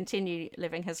can continue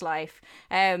living his life.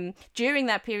 During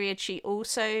that period,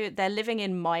 they're living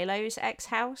in Milo's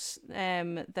ex-house,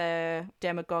 the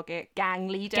demagogic gang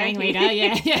leader.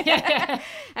 Yeah.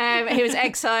 He was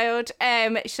exiled.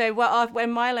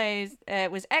 When Milo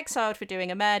was exiled for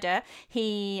doing a murder,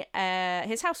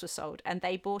 his house was sold and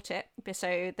they bought it.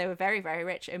 So they were very, very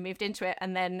rich and moved into it.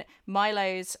 And then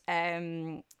Milo's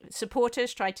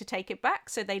supporters tried to take it back.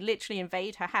 So they literally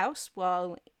invade her house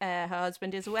while her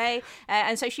husband is away.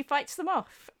 And so she fights them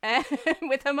off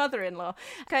with her mother-in-law.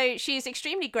 So she's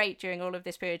extremely great during all of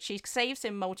this period. She saves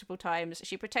him multiple times.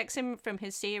 She protects him from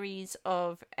his series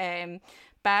of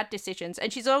bad decisions.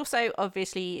 And she's also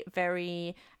obviously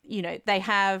very, they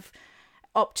have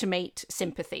optimate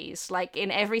sympathies. Like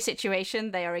in every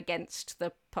situation, they are against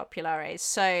the populares.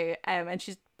 So,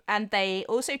 and they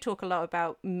also talk a lot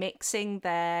about mixing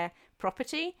their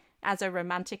property as a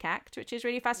romantic act, which is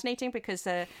really fascinating because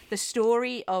the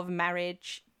story of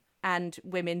marriage and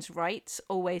women's rights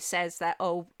always says that,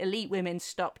 elite women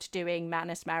stopped doing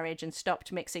manus marriage and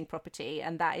stopped mixing property,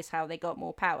 and that is how they got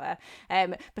more power.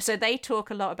 But so they talk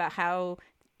a lot about how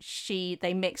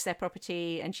they mixed their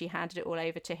property and she handed it all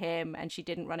over to him and she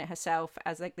didn't run it herself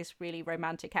as like this really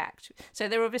romantic act. So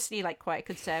they're obviously like quite a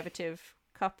conservative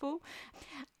couple.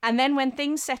 And then when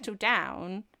things settle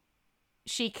down,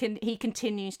 he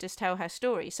continues to tell her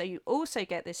story. So you also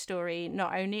get this story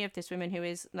not only of this woman who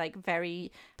is like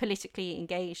very politically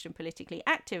engaged and politically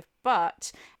active,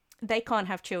 but they can't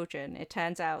have children. It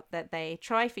turns out that they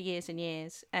try for years and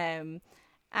years,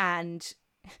 and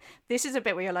this is a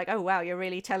bit where you're like, oh wow, you're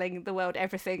really telling the world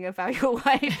everything about your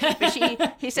wife. But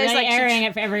he says really like airing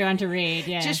it for everyone to read.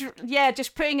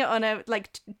 Just putting it on a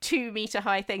like 2 meter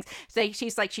high thing. So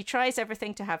she's like, she tries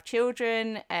everything to have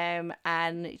children, and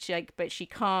but she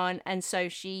can't, and so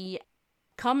she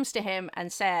comes to him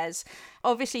and says,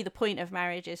 obviously the point of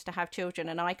marriage is to have children,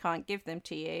 and I can't give them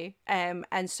to you.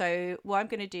 And so what I'm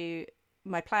going to do,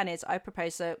 my plan is, I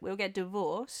propose that we'll get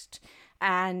divorced,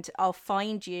 and I'll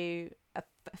find you a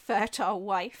fertile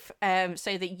wife,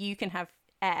 so that you can have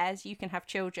heirs, you can have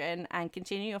children and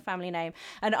continue your family name,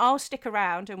 and I'll stick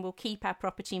around and we'll keep our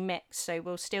property mixed, so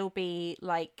we'll still be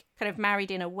like kind of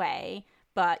married in a way,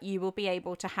 but you will be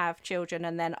able to have children,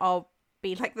 and then I'll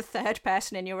be like the third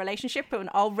person in your relationship, and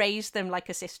I'll raise them like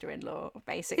a sister-in-law,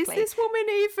 basically. Is this woman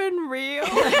even real?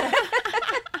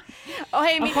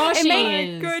 Of course she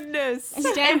is. Goodness.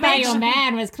 Stand by Your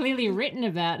Man was clearly written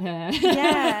about her.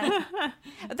 Yeah.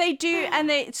 They do,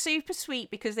 and it's super sweet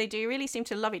because they do really seem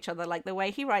to love each other. Like the way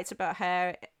he writes about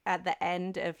her at the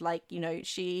end of like,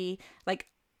 she like,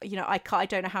 I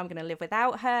don't know how I'm going to live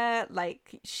without her.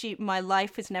 Like my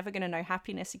life is never going to know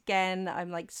happiness again. I'm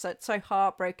like so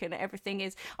heartbroken. Everything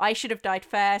is, I should have died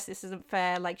first. This isn't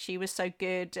fair. Like she was so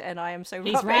good and I am so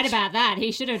rubbish. He's right about that.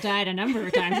 He should have died a number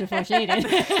of times before she did.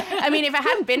 I mean, if it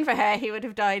hadn't been for her, he would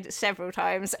have died several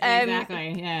times.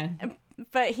 Exactly. Yeah.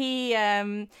 But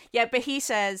he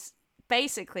says,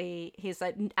 basically, he's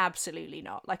like, absolutely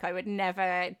not. Like, I would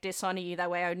never dishonor you that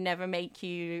way. I would never make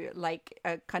you like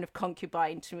a kind of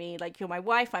concubine to me. Like, you're my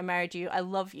wife. I married you. I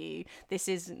love you. This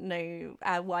is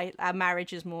our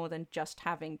marriage is more than just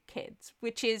having kids,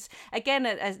 which is, again,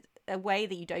 a way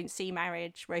that you don't see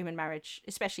Roman marriage,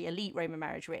 especially elite Roman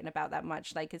marriage, written about that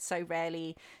much. Like, it's so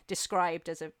rarely described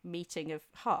as a meeting of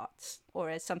hearts or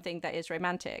as something that is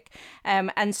romantic.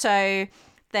 And so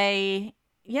they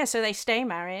stay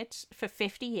married for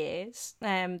 50 years.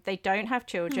 They don't have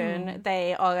children.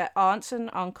 They are aunts and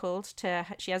uncles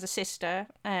she has a sister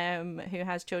who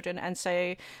has children.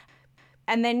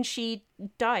 And then she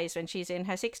dies when she's in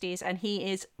her 60s, and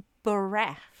he is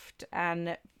bereft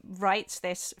and writes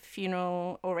this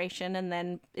funeral oration and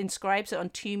then inscribes it on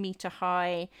 2 meter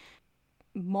high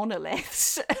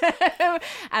monoliths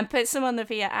and puts them on the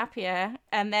Via Appia,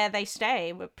 and there they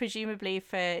stay, presumably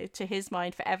to his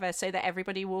mind forever, so that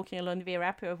everybody walking along the Via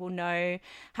Appia will know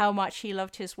how much he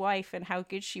loved his wife and how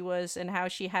good she was and how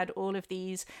she had all of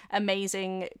these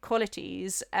amazing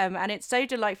qualities. And it's so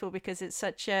delightful because it's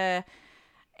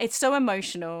so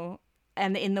emotional,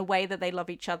 and in the way that they love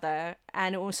each other,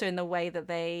 and also in the way that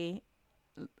they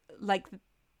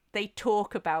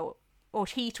talk about, or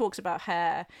he talks about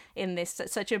her in this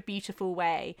such a beautiful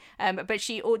way. But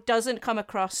she doesn't come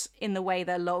across in the way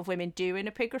that a lot of women do in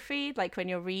epigraphy. Like when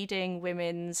you're reading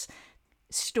women's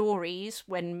stories,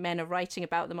 when men are writing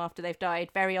about them after they've died,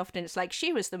 very often it's like,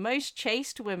 she was the most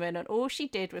chaste woman and all she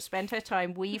did was spend her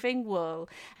time weaving wool,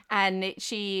 and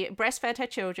she breastfed her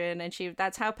children, and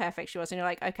that's how perfect she was. And you're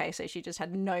like, okay, so she just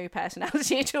had no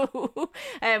personality at all.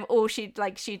 Or she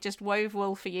just wove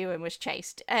wool for you and was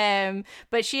chaste.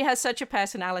 But she has such a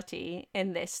personality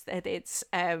in this that it's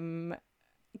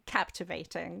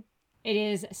captivating. It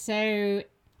is so...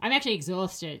 I'm actually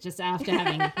exhausted just after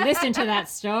having listened to that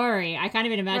story. I can't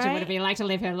even imagine what it'd be like to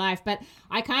live her life. But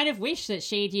I kind of wish that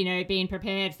she'd, been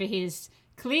prepared for his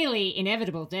clearly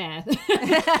inevitable death. And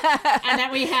that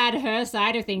we had her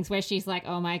side of things where she's like,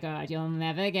 oh my God, you'll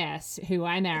never guess who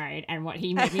I married and what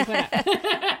he made me put up.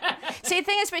 See, the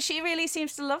thing is, but she really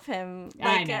seems to love him.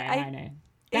 Like, I know.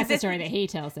 That's the story that he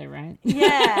tells her, right?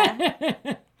 Yeah.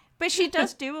 But she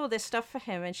does do all this stuff for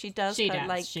him, and she does. She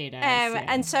does. Yeah.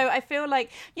 And so I feel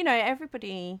like,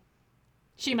 everybody...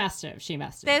 She must have.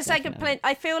 There's definitely.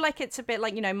 I feel like it's a bit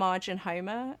like, Marge and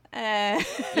Homer. Yeah.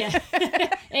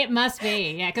 It must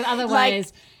be, yeah, because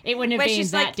otherwise it wouldn't have been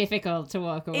that difficult to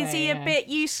walk away. Is he a bit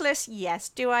useless? Yes.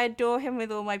 Do I adore him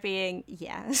with all my being?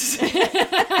 Yes.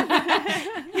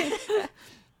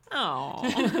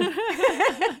 Oh.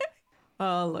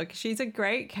 Oh, look, she's a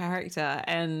great character,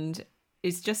 and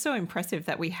it's just so impressive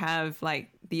that we have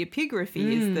the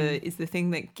epigraphy is the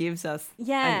thing that gives us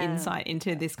an insight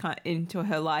into into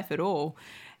her life at all.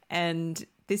 And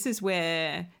this is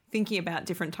where thinking about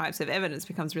different types of evidence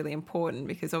becomes really important,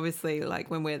 because obviously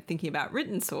when we're thinking about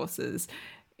written sources,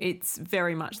 it's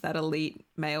very much that elite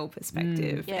male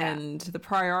perspective and the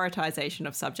prioritization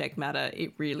of subject matter,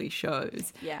 it really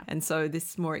shows. Yeah. And so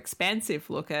this more expansive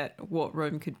look at what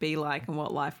Rome could be like and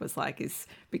what life was like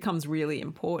becomes really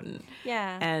important.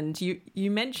 Yeah. And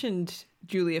you mentioned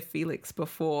Julia Felix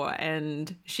before,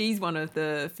 and she's one of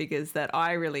the figures that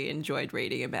I really enjoyed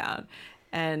reading about.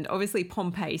 And obviously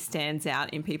Pompeii stands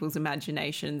out in people's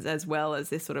imaginations as well as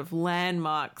this sort of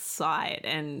landmark site,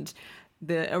 and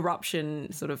the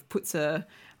eruption sort of puts a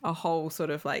whole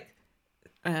sort of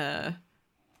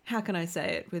how can I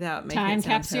say it without making time it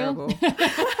sound capsule? terrible?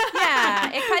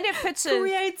 Yeah, it kind of puts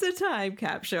creates a time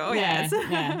capsule. Yes.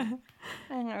 Yeah.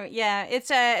 I know, yeah, it's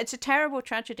a terrible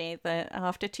tragedy that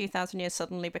after 2,000 years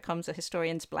suddenly becomes a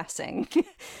historian's blessing.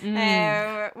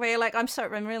 Where you're like, I'm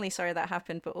really sorry that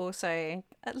happened, but also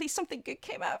at least something good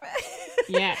came out of it.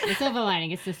 Yeah, the silver lining.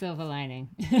 It's the silver lining.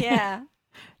 Yeah.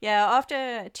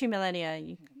 After 2 millennia,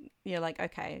 you're like,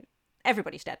 okay,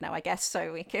 everybody's dead now, I guess,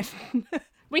 so we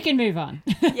can move on.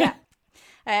 Yeah.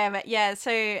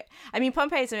 So I mean,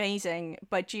 Pompeii is amazing,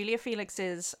 but Julia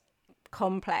Felix's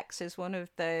complex is one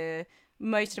of the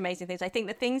most amazing things. I think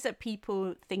the things that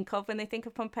people think of when they think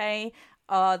of Pompeii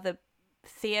are the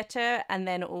theater, and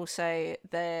then also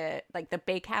the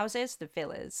big houses, the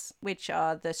villas, which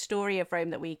are the story of Rome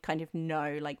that we kind of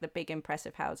know, the big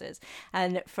impressive houses.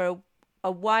 And for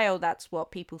a while, that's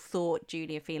what people thought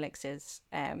Julia Felix's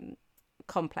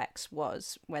complex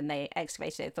was when they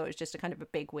excavated it. They thought it was just a kind of a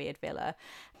big weird villa.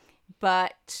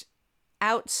 But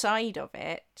outside of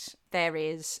it, there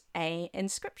is a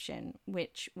inscription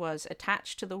which was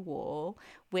attached to the wall,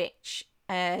 which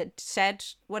said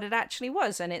what it actually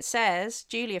was. And it says,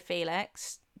 Julia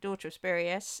Felix, daughter of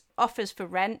Spurius, offers for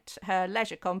rent her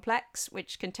leisure complex,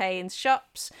 which contains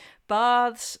shops,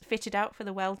 baths fitted out for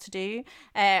the well-to-do,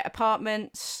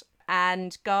 apartments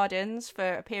and gardens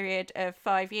for a period of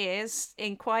 5 years.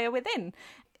 Inquire within.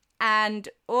 And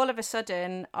all of a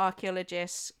sudden,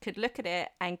 archaeologists could look at it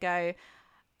and go,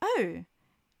 oh,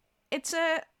 it's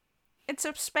a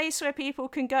space where people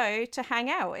can go to hang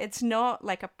out. It's not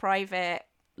like a private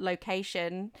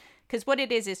location, because what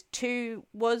it is two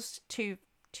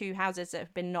houses that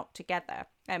have been knocked together.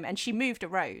 And she moved a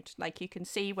road, you can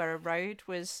see where a road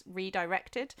was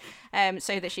redirected,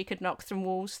 so that she could knock some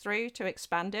walls through to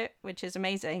expand it, which is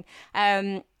amazing.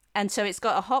 And so it's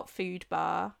got a hot food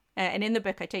bar. And in the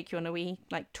book, I take you on a wee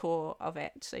tour of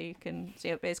it, so you can see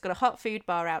it. But it's got a hot food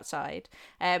bar outside,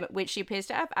 which she appears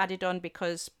to have added on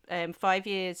because 5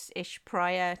 years-ish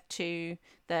prior to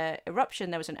the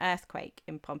eruption, there was an earthquake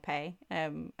in Pompeii,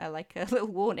 a little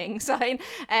warning sign,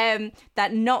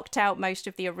 that knocked out most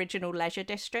of the original leisure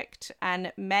district,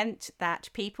 and meant that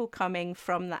people coming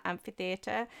from the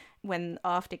amphitheatre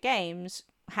after games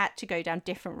had to go down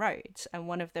different roads, and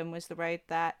one of them was the road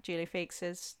that Julia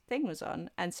Felix's thing was on,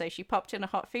 and so she popped in a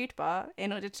hot food bar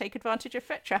in order to take advantage of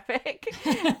foot traffic,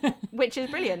 which is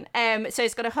brilliant. So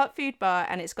it's got a hot food bar,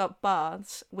 and it's got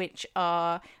baths, which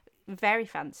are very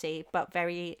fancy but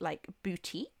very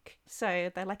boutique. So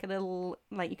they're a little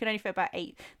you can only fit about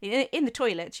 8 in the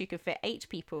toilets. You can fit 8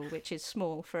 people, which is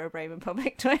small for a Roman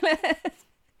public toilet.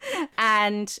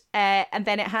 And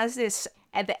then it has this,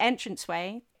 at the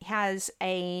entranceway, has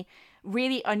a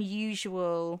really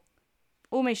unusual,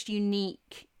 almost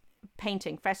unique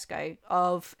painting, fresco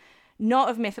of not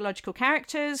of mythological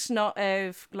characters, not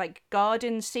of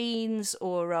garden scenes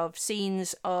or of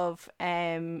scenes of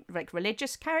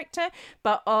religious character,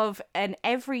 but of an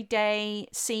everyday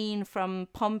scene from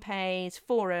Pompeii's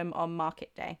Forum on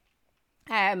market day.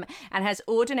 And has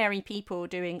ordinary people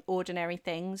doing ordinary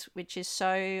things, which is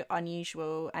so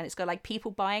unusual. And it's got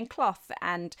people buying cloth,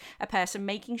 and a person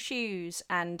making shoes,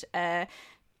 and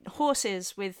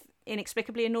horses with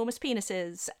inexplicably enormous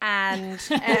penises, and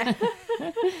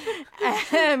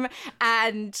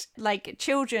And like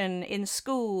children in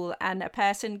school and a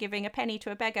person giving a penny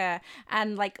to a beggar,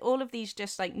 and like all of these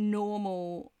just like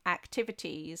normal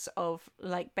activities of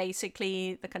like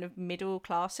basically the kind of middle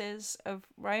classes of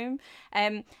Rome.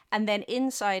 And then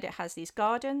inside it has these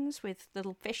gardens with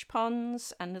little fish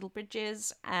ponds and little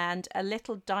bridges and a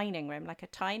little dining room, like a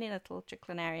tiny little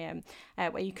triclinarium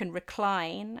where you can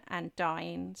recline and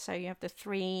dine. So you have the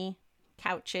 3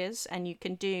 couches and you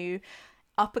can do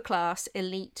upper class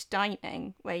elite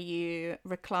dining where you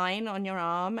recline on your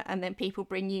arm and then people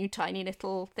bring you tiny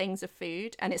little things of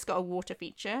food, and it's got a water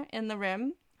feature in the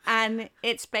room. And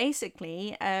it's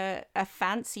basically a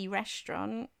fancy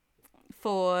restaurant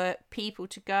for people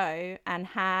to go and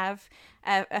have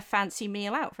a fancy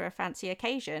meal out for a fancy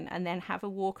occasion, and then have a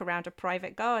walk around a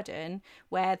private garden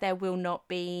where there will not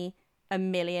be a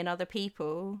million other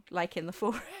people like in the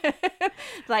forum.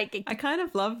 Like, I kind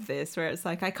of love this, where it's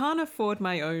like, I can't afford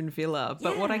my own villa,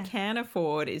 but what I can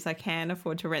afford is I can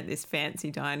afford to rent this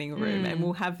fancy dining room and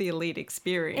we'll have the elite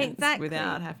experience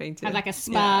without having to have like a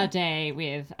spa day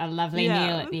with a lovely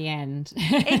meal at the end.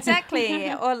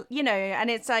 Exactly. Or, you know, and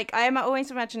it's like, I always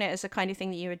imagine it as the kind of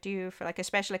thing that you would do for like a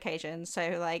special occasion.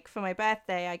 So like for my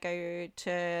birthday, I go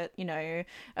to, you know,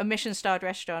 a Michelin-starred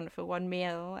restaurant for one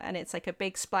meal, and it's like a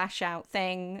big splash out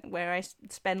thing where I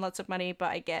spend lots of money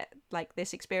but I get like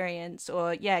this experience.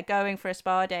 Or going for a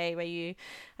spa day where you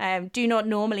do not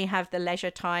normally have the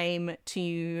leisure time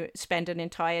to spend an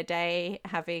entire day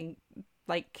having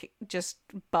like just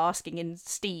basking in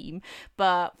steam,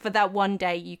 but for that one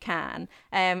day you can.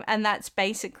 And that's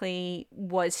basically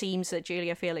what it seems that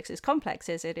Julia Felix's complex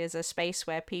is. It is a space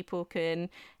where people can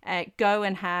go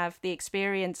and have the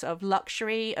experience of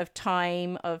luxury, of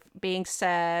time, of being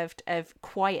served, of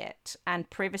quiet and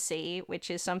privacy, which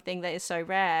is something that is so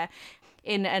rare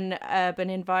in an urban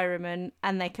environment,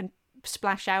 and they can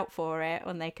splash out for it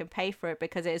and they can pay for it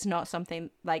because it is not something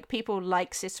like people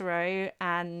like Cicero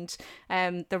and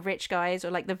the rich guys, or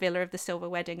like the Villa of the Silver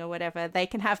Wedding or whatever. They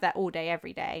can have that all day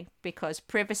every day because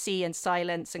privacy and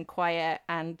silence and quiet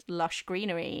and lush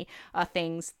greenery are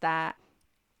things that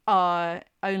are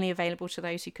only available to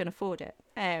those who can afford it.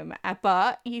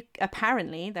 But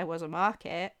apparently there was a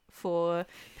market for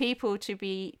people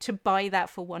to buy that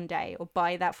for one day or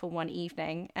buy that for one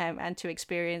evening, and to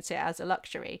experience it as a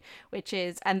luxury,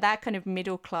 and that kind of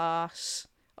middle class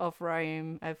of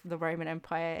Rome, of the Roman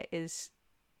Empire, is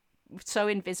so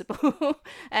invisible.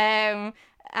 And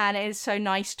it's so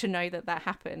nice to know that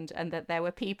happened, and that there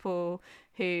were people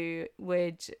who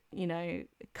would, you know,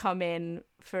 come in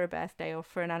for a birthday or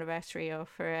for an anniversary or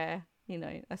for a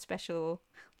special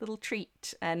little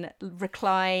treat and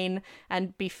recline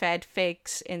and be fed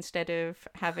figs instead of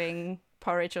having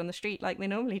porridge on the street like they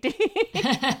normally do.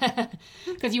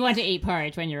 Because you want to eat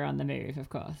porridge when you're on the move, of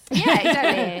course.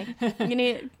 Yeah,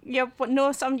 exactly.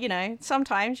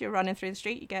 Sometimes you're running through the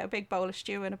street, you get a big bowl of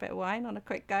stew and a bit of wine on a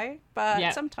quick go,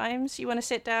 but sometimes you want to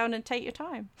sit down and take your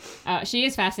time. She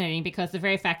is fascinating because the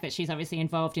very fact that she's obviously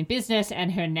involved in business,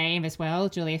 and her name as well,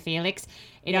 Julia Felix,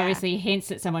 it obviously hints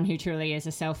at someone who truly is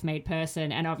a self-made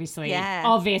person, and obviously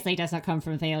does not come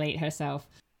from the elite herself.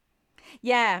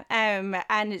 Yeah,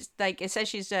 and it's like, it says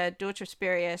she's a daughter of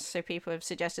Spurius, so people have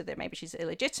suggested that maybe she's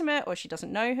illegitimate or she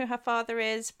doesn't know who her father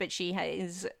is, but she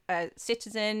is a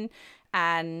citizen,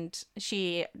 and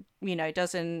she,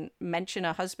 doesn't mention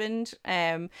her husband.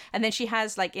 And then she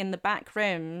has, like, in the back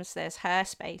rooms, there's her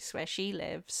space where she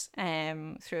lives,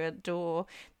 through a door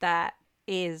that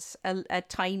is a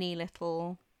tiny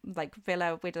little like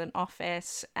villa with an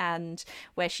office, and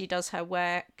where she does her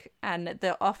work, and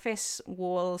the office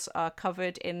walls are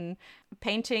covered in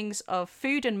paintings of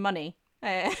food and money.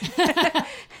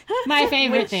 My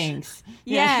favorite things.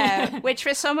 Yeah, which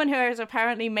for someone who is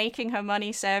apparently making her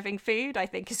money serving food, I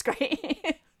think is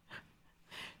great.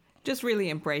 Just really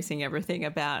embracing everything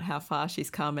about how far she's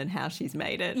come and how she's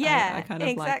made it. Yeah, I kind of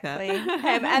exactly. like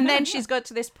that. And then she's got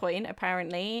to this point,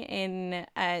 apparently, in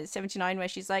 79, where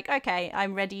she's like, okay,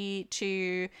 I'm ready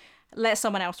to let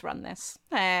someone else run this.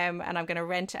 And I'm going to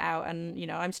rent it out. And,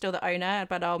 I'm still the owner,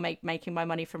 but I'll making my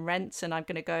money from rents. And I'm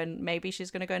going to go and maybe she's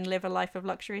going to go and live a life of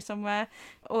luxury somewhere.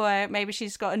 Or maybe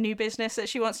she's got a new business that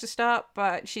she wants to start.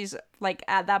 But she's like,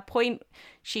 at that point,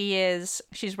 she's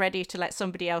ready to let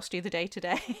somebody else do the day to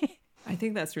day. I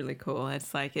think that's really cool.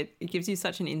 It's like it gives you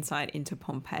such an insight into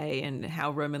Pompeii and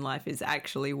how Roman life is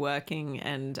actually working.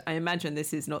 And I imagine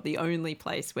this is not the only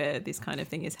place where this kind of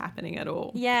thing is happening at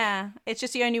all. Yeah, it's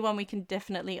just the only one we can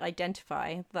definitely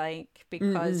identify,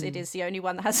 because it is the only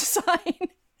one that has a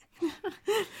sign.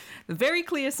 Very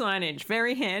clear signage,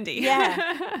 very handy.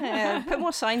 Yeah. Put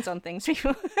more signs on things,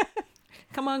 people.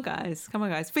 Come on, guys,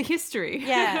 for history.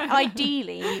 Yeah,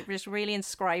 ideally, just really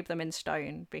inscribe them in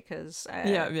stone, because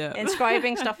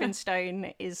inscribing stuff in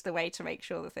stone is the way to make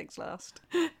sure that things last.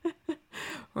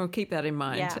 Well, keep that in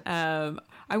mind. Yeah.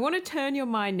 I want to turn your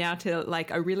mind now to like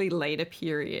a really later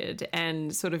period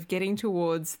and sort of getting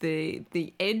towards the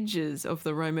edges of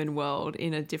the Roman world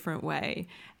in a different way.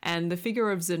 And the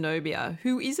figure of Zenobia,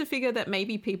 who is a figure that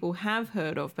maybe people have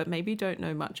heard of, but maybe don't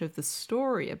know much of the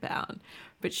story about.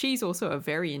 But she's also a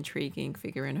very intriguing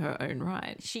figure in her own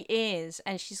right. She is,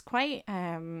 and she's quite...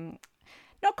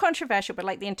 not controversial, but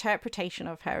like the interpretation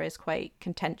of her is quite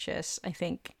contentious, I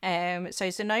think. So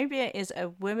Zenobia is a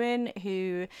woman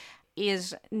who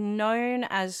is known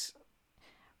as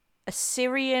a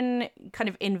Syrian kind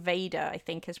of invader, I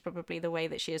think is probably the way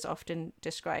that she is often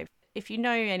described. If you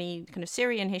know any kind of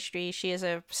Syrian history, she is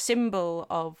a symbol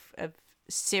of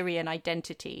Syrian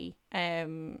identity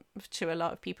to a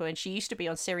lot of people, and she used to be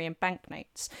on Syrian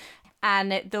banknotes.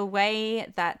 And the way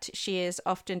that she is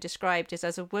often described is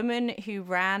as a woman who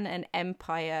ran an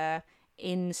empire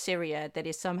in Syria that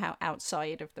is somehow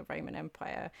outside of the Roman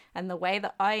Empire. And the way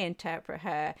that I interpret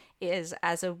her is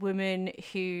as a woman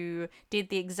who did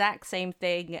the exact same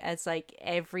thing as like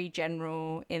every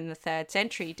general in the 3rd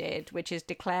century did, which is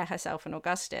declare herself an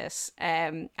Augustus,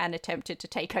 and attempted to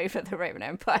take over the Roman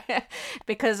Empire.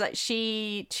 Because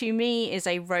she, to me, is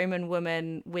a Roman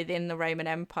woman within the Roman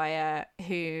Empire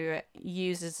who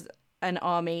uses an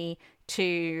army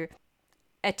to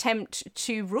attempt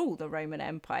to rule the Roman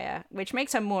Empire, which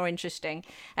makes her more interesting.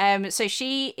 So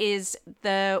she is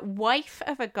the wife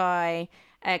of a guy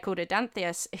called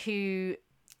Adanthius, who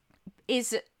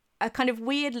is a kind of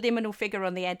weird liminal figure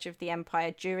on the edge of the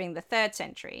empire during the 3rd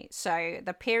century. So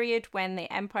the period when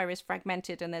the empire is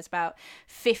fragmented and there's about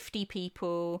 50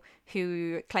 people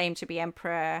who claim to be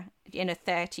emperor in a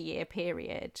 30-year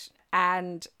period.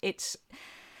 And it's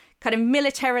kind of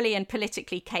militarily and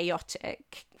politically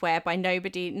chaotic, whereby no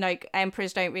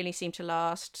emperors don't really seem to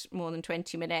last more than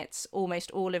 20 minutes.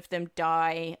 Almost all of them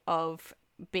die of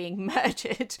being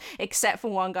murdered, except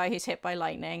for one guy who's hit by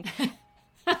lightning.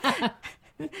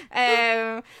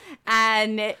 And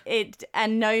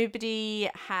nobody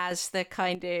has the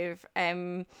kind of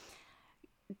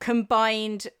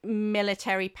combined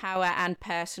military power and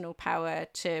personal power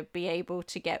to be able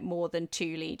to get more than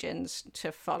 2 legions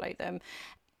to follow them.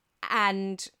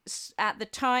 And at the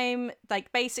time,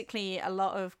 like basically a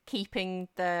lot of keeping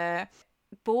the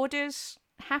borders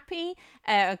happy,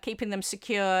 keeping them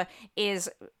secure is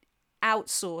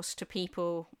outsourced to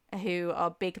people who are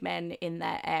big men in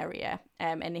their area.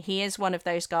 And he is one of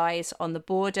those guys on the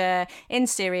border in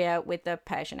Syria with the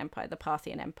Persian Empire, the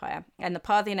Parthian Empire. And the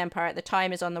Parthian Empire at the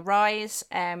time is on the rise,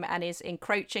 and is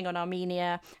encroaching on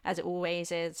Armenia, as it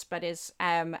always is. But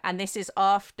and this is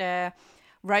after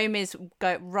Rome is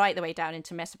go right the way down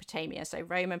into Mesopotamia. So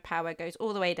Roman power goes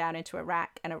all the way down into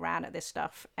Iraq and Iran at this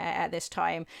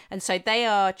time. And so they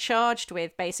are charged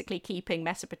with basically keeping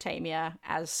Mesopotamia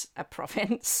as a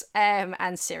province,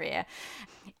 and Syria.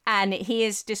 And he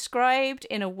is described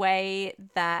in a way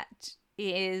that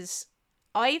is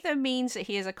either means that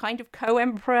he is a kind of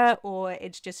co-emperor, or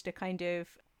it's just a kind of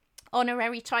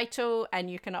honorary title, and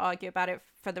you can argue about it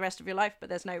for the rest of your life, but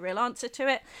there's no real answer to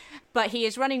it. But he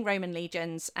is running Roman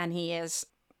legions, and he is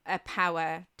a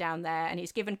power down there, and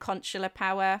he's given consular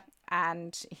power,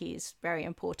 and he's very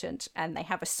important. And they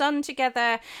have a son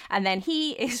together, and then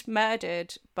he is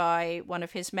murdered by one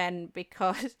of his men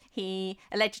because he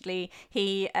allegedly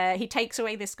he takes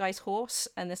away this guy's horse,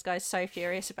 and this guy's so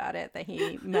furious about it that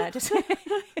he murders him.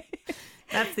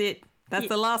 That's it. That's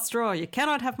the last straw. You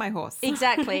cannot have my horse.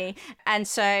 Exactly. And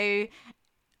so,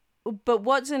 but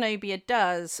what Zenobia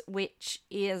does, which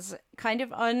is kind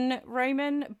of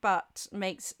un-Roman but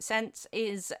makes sense,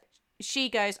 is she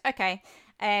goes, okay,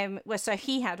 well, so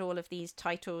he had all of these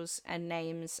titles and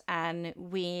names, and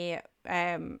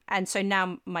and so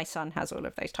now my son has all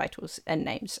of those titles and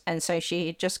names. And so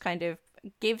she just kind of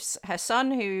gives her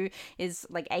son, who is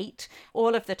like 8,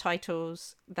 all of the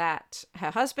titles that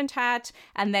her husband had,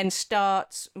 and then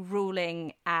starts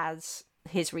ruling as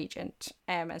his regent.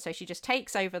 And so she just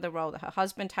takes over the role that her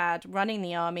husband had, running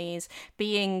the armies,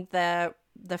 being the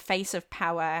face of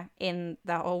power in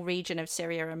the whole region of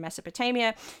Syria and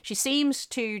Mesopotamia. She seems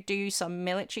to do some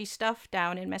military stuff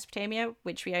down in Mesopotamia,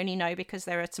 which we only know because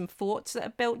there are some forts that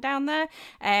are built down there,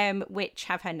 which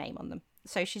have her name on them.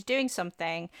 So she's doing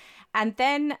something. And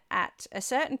then at a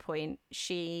certain point,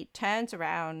 she turns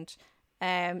around,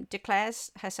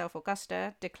 declares herself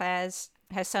Augusta, declares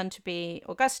her son to be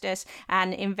Augustus,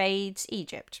 and invades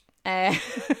Egypt.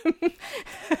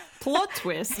 Plot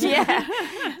twist. Yeah.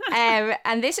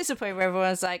 And this is the point where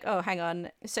everyone's like, oh, hang on.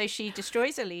 So she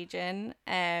destroys a legion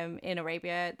in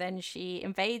Arabia. Then she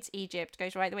invades Egypt,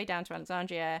 goes right the way down to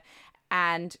Alexandria,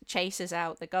 and chases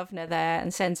out the governor there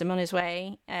and sends him on his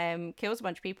way, kills a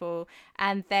bunch of people,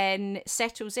 and then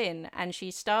settles in. And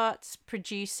she starts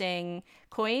producing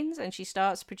coins, and she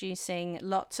starts producing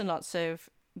lots and lots of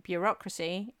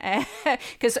bureaucracy,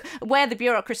 because where the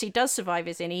bureaucracy does survive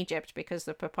is in Egypt, because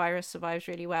the papyrus survives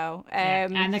really well,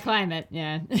 and the climate.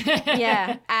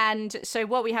 Yeah. And so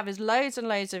what we have is loads and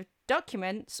loads of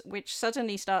documents which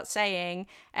suddenly start saying,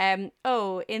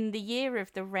 oh, in the year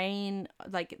of the reign,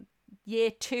 like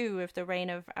year 2 of the reign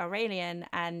of Aurelian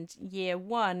and year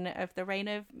 1 of the reign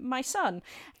of my son.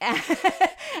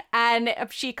 And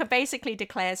she basically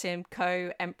declares him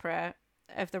co-emperor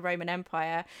of the Roman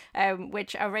Empire,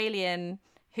 which Aurelian,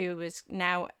 who was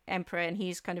now emperor, and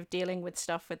he's kind of dealing with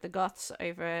stuff with the Goths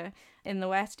over in the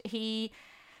West, he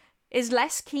is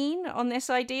less keen on this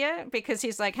idea, because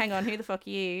he's like, hang on, who the fuck are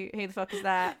you? Who the fuck is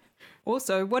that?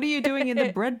 Also, what are you doing in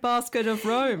the breadbasket of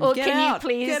Rome? Or Get can out. you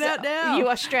please? Get out now. You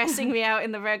are stressing me out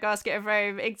in the breadbasket of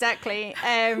Rome. Exactly.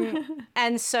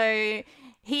 And so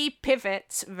he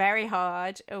pivots very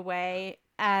hard away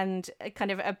and kind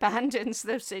of abandons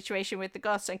the situation with the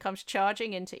Goths and comes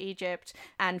charging into Egypt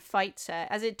and fights her.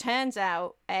 As it turns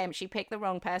out, she picked the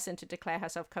wrong person to declare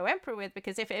herself co-emperor with,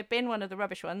 because if it had been one of the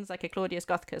rubbish ones, like a Claudius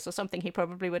Gothicus or something, he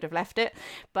probably would have left it.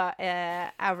 But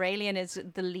Aurelian is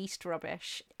the least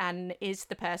rubbish, and is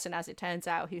the person, as it turns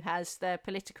out, who has the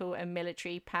political and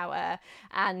military power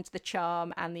and the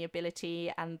charm and the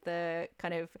ability and the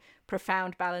kind of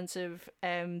profound balance of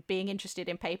being interested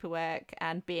in paperwork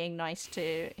and being nice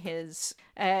to his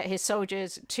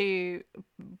soldiers to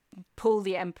pull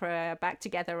the emperor back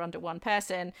together under one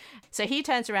person. So he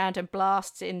turns around and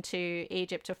blasts into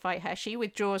Egypt to fight her. She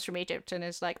withdraws from Egypt and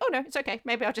is like, oh no, it's okay,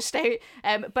 maybe I'll just stay.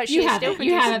 But she is still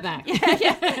producing... You have it back.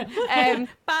 Yeah.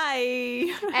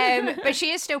 Bye. But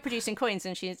she is still producing coins,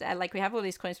 and she's like, we have all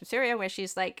these coins from Syria where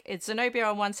she's like, it's Zenobia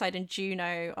on one side and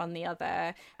Juno on the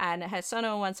other, and her son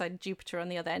on one side, Jupiter on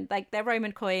the other, and like they're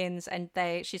Roman coins, and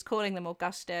she's calling them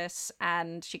Augustus,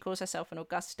 and she calls herself an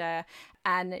Augusta,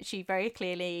 and she very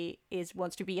clearly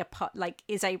wants to be a part, like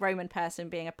is a Roman person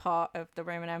being a part of the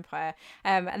Roman Empire.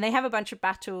 And they have a bunch of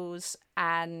battles,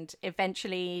 and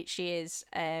eventually she is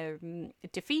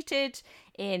defeated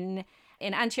in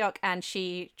Antioch, and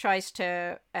she tries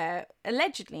to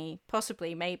allegedly,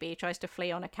 possibly, maybe tries to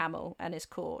flee on a camel and is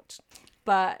caught.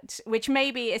 But which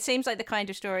maybe it seems like the kind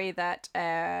of story that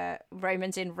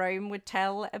Romans in Rome would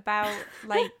tell about,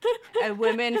 like a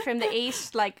woman from the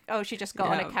east, like, oh, she just got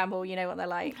on a camel, you know what they're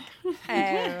like.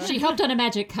 She hopped on a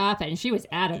magic carpet and she was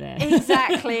out of there.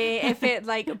 Exactly. If it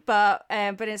but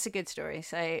it's a good story.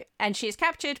 So, and she's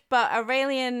captured, but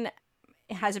Aurelian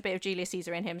has a bit of Julius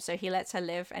Caesar in him, so he lets her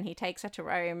live and he takes her to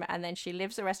Rome, and then she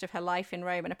lives the rest of her life in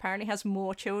Rome and apparently has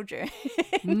more children.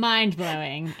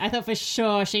 Mind-blowing. I thought for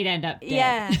sure she'd end up dead.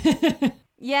 Yeah.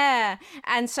 Yeah.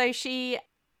 And so she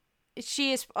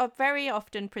is very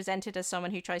often presented as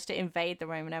someone who tries to invade the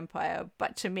Roman Empire,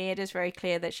 but to me it is very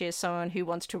clear that she is someone who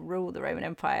wants to rule the Roman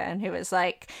Empire, and who is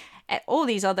like, all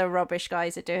these other rubbish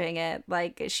guys are doing it.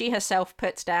 Like, she herself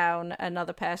puts down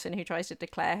another person who tries to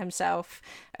declare himself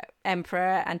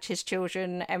emperor and his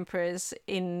children emperors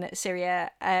in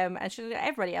Syria, and she's like,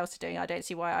 everybody else is doing it. I don't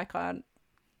see why I can't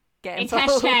get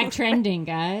involved. It's hashtag trending,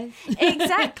 guys.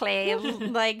 Exactly.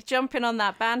 Like, jumping on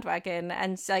that bandwagon,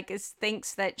 and like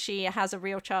thinks that she has a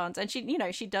real chance, and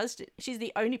she does. She's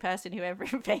the only person who ever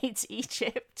invades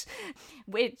Egypt,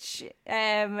 which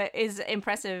is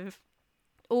impressive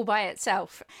all by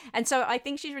itself. And so I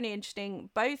think she's really interesting,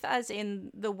 both as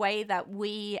in the way that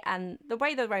and the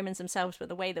way the Romans themselves, but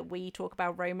the way that we talk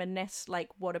about Romanness, like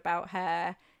what about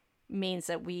her means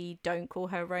that we don't call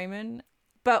her Roman,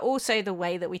 but also the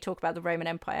way that we talk about the Roman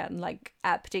Empire, and like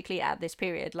particularly at this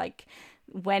period, like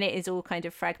when it is all kind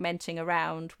of fragmenting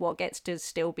around what gets to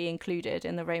still be included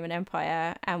in the Roman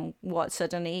Empire and what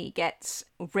suddenly gets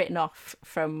written off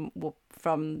from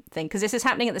thing, because this is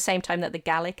happening at the same time that the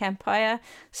Gallic Empire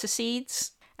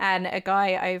secedes, and a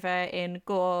guy over in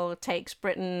Gaul takes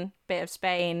Britain, bit of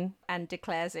Spain, and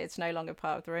declares it's no longer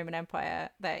part of the Roman Empire,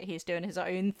 that he's doing his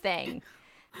own thing.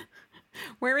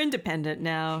 We're independent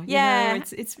now. Yeah. You know,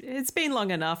 it's been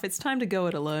long enough. It's time to go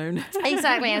it alone.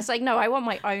 Exactly. And it's like, no, I want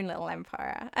my own little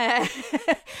empire.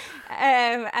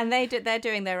 And they're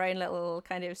doing their own little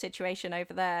kind of situation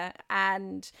over there.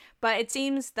 But it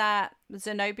seems that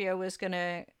Zenobia was going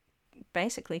to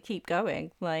basically keep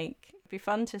going. Like, it'd be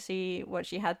fun to see what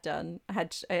she had done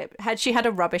had she had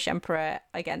a rubbish emperor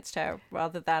against her,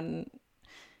 rather than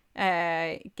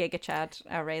Giga Chad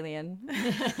Aurelian.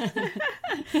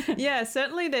 Yeah,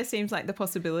 certainly there seems like the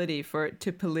possibility for it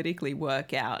to politically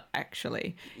work out,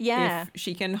 actually. Yeah. If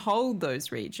she can hold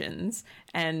those regions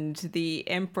and the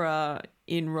emperor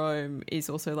in Rome is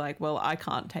also like, well, I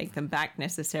can't take them back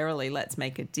necessarily, let's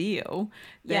make a deal,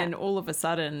 then all of a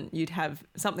sudden you'd have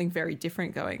something very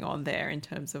different going on there in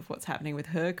terms of what's happening with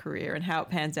her career and how it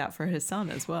pans out for her son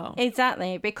as well.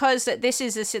 Exactly, because this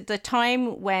is the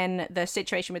time when the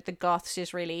situation with the Goths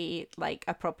is really like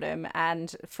a problem,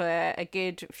 and for a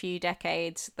good few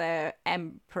decades the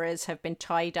emperors have been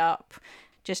tied up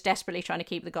just desperately trying to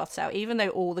keep the Goths out, even though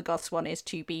all the Goths want is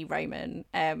to be Roman.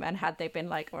 And had they been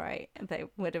like, all right, they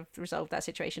would have resolved that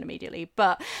situation immediately.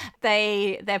 But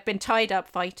they've been tied up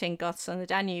fighting Goths on the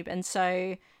Danube. And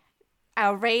so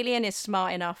Aurelian is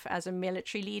smart enough as a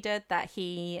military leader that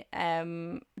he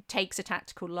takes a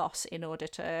tactical loss in order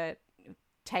to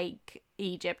take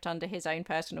Egypt under his own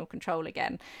personal control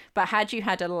again. But had you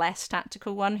had a less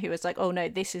tactical one who was like, oh no,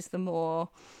 this is the more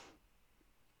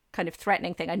kind of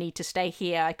threatening thing, I need to stay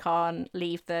here, I can't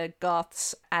leave the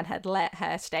Goths, and had let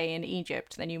her stay in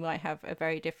Egypt, then you might have a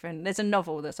very different... There's a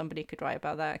novel that somebody could write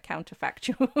about that,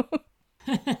 counterfactual.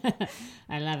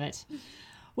 I love it.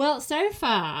 Well, so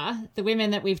far, the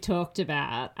women that we've talked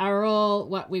about are all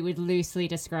what we would loosely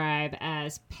describe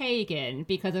as pagan,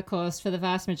 because, of course, for the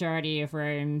vast majority of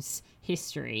Rome's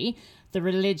history, the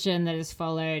religion that is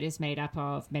followed is made up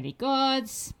of many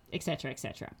gods, etc.,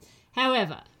 etc.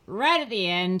 However, right at the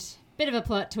end, bit of a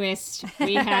plot twist,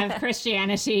 we have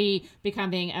Christianity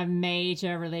becoming a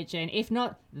major religion, if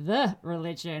not the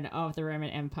religion of the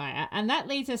Roman Empire. And that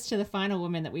leads us to the final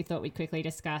woman that we thought we'd quickly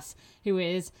discuss, who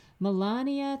is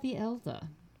Melania the Elder.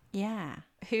 Yeah,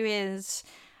 who is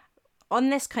on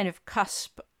this kind of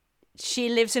cusp. She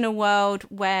lives in a world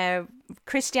where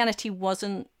Christianity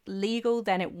wasn't legal,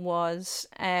 then it was.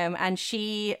 And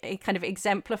she kind of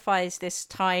exemplifies this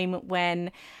time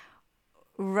when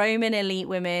Roman elite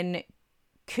women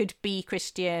could be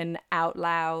Christian out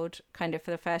loud kind of for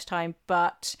the first time,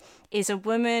 but is a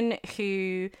woman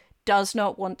who does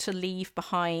not want to leave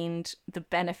behind the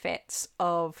benefits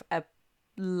of a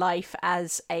life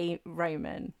as a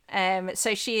Roman.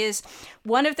 So she is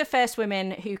one of the first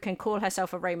women who can call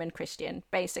herself a Roman Christian,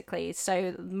 basically.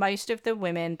 So most of the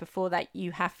women before that,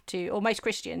 you have to, or most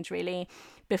Christians really,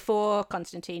 before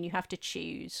Constantine, you have to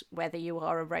choose whether you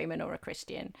are a Roman or a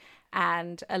Christian.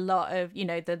 And a lot of,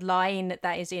 the line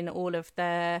that is in all of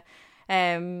the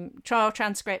trial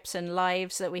transcripts and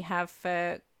lives that we have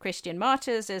for Christian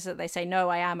martyrs is that they say, no,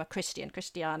 I am a Christian,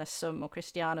 Christianus sum or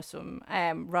Christianusum,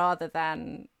 rather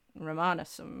than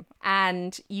Romanusum.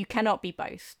 And you cannot be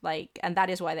both. And that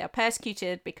is why they are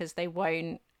persecuted, because they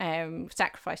won't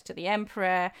sacrifice to the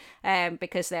emperor,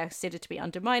 because they're considered to be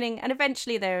undermining. And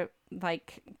eventually they're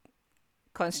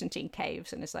Constantine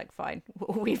caves and is like, fine,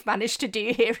 all we've managed to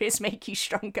do here is make you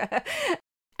stronger.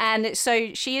 And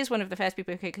so she is one of the first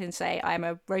people who can say, I'm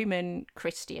a Roman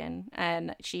Christian,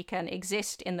 and she can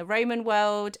exist in the Roman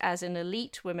world as an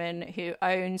elite woman who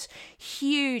owns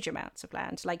huge amounts of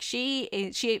land.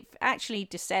 She actually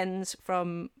descends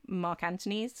from Mark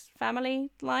Antony's family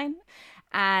line,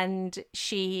 and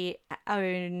she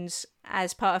owns,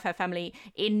 as part of her family,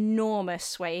 enormous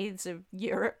swathes of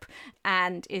Europe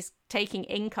and is taking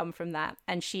income from that.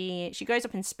 And she grows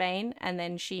up in Spain, and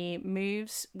then she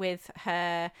moves with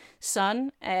her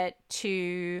son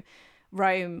to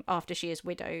Rome after she is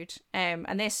widowed.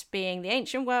 And this being the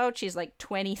ancient world, she's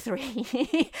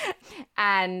 23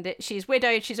 and she's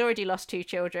widowed. She's already lost 2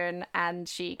 children, and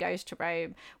she goes to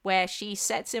Rome, where she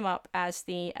sets him up as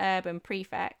the urban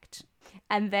prefect,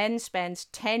 and then spends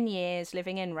 10 years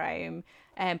living in Rome,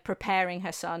 preparing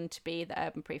her son to be the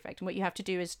urban prefect. And what you have to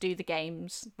do is do the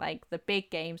games, the big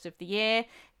games of the year,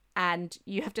 and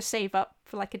you have to save up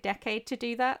for a decade to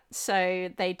do that. So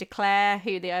they declare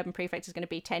who the urban prefect is going to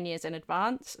be 10 years in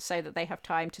advance, so that they have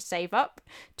time to save up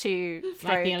to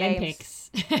throw like the games.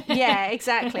 Olympics. Yeah,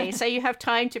 exactly. So you have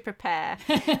time to prepare.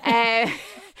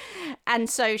 And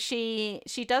so she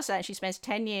does that. She spends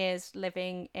 10 years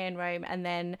living in Rome, and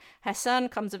then her son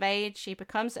comes of age. She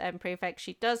becomes the urban prefect.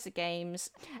 She does the games,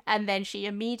 and then she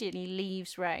immediately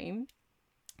leaves Rome,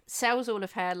 sells all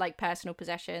of her personal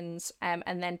possessions,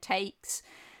 and then takes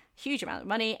a huge amount of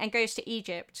money and goes to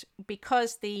Egypt,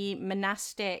 because the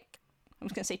monastic, I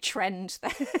was going to say trend,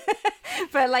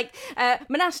 but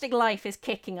monastic life is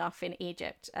kicking off in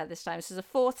Egypt at this time. This is a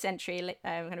 4th century,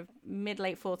 kind of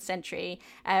mid-late 4th century,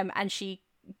 and she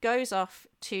goes off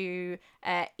to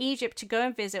Egypt to go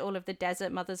and visit all of the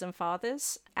desert mothers and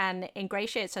fathers and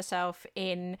ingratiates herself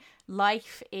in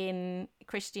life in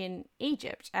Christian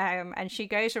Egypt. And she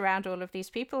goes around all of these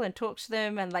people and talks to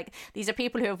them. And like, these are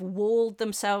people who have walled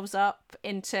themselves up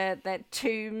into their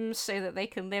tombs so that they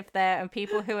can live there. And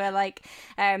people who are like,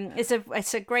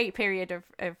 it's a great period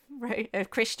of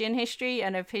Christian history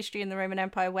and of history in the Roman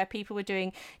Empire where people were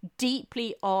doing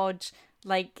deeply odd,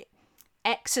 like,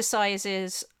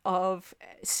 exercises of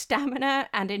stamina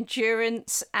and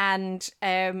endurance and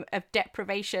of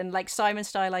deprivation. Like Simon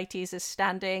Stylites is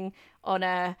standing on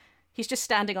a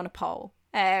pole,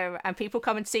 and people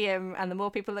come and see him, and the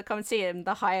more people that come and see him,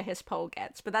 the higher his pole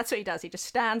gets. But that's what he does. He just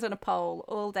stands on a pole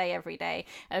all day, every day.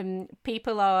 And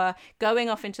people are going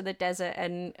off into the desert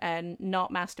and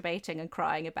not masturbating and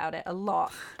crying about it a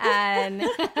lot. And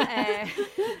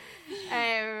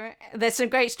there's some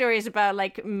great stories about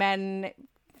like men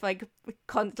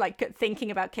like thinking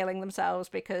about killing themselves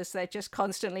because they're just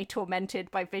constantly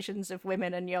tormented by visions of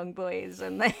women and young boys,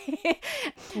 and they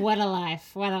what a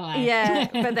life yeah.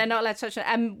 But they're not allowed to touch it.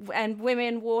 And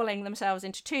women walling themselves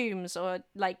into tombs, or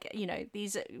like, you know,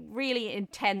 these really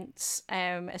intense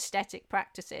aesthetic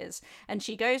practices. And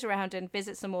she goes around and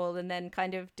visits them all, and then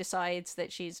kind of decides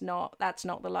that that's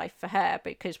not the life for her,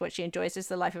 because what she enjoys is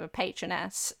the life of a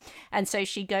patroness. And so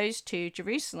she goes to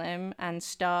Jerusalem and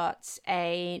starts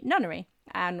a nunnery.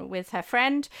 And with her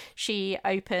friend, she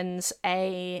opens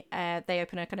they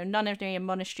open a kind of nunnery and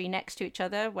monastery next to each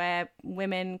other where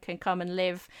women can come and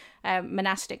live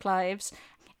monastic lives.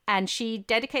 And she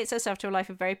dedicates herself to a life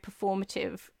of very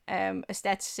performative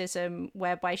aestheticism,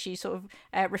 whereby she sort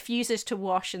of refuses to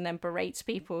wash and then berates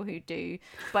people who do.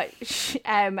 But she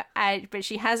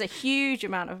has a huge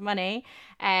amount of money,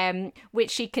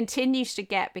 which she continues to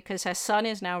get because her son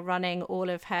is now running all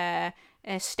of her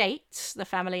estates, the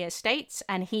family estates,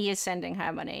 and he is sending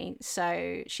her money.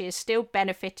 So she is still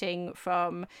benefiting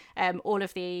from all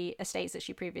of the estates that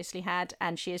she previously had,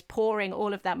 and she is pouring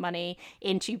all of that money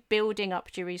into building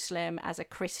up Jerusalem as a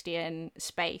Christian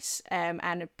space,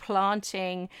 and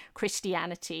planting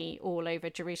Christianity all over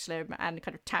Jerusalem, and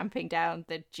kind of tamping down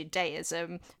the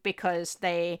Judaism, because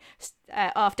they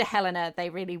after Helena, they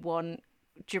really want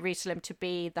Jerusalem to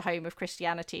be the home of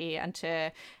Christianity and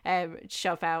to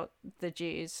shove out the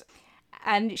Jews.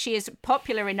 And she is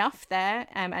popular enough there,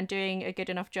 and doing a good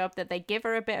enough job, that they give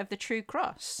her a bit of the True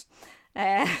Cross.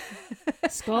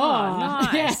 Score. Oh,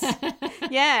 nice.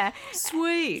 Yeah.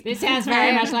 Sweet. This sounds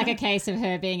very much like a case of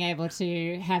her being able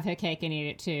to have her cake and eat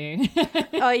it too.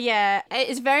 Oh, yeah.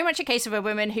 It's very much a case of a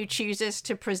woman who chooses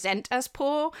to present as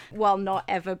poor while not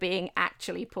ever being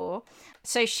actually poor.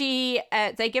 So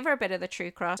they give her a bit of the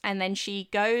True Cross, and then she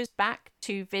goes back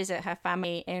to visit her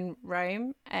family in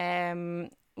Rome,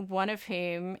 one of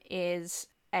whom is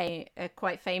a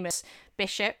quite famous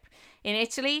bishop in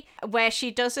Italy, where she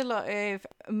does a lot of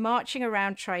marching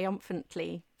around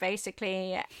triumphantly,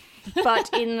 basically, but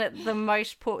in the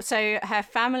most poor. So her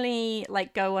family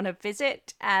like go on a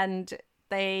visit, and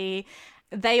they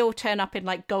all turn up in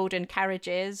like golden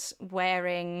carriages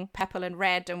wearing purple and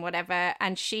red and whatever,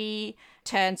 and she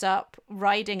turns up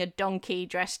riding a donkey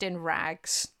dressed in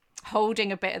rags,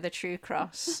 holding a bit of the True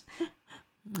Cross.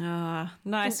 Ah,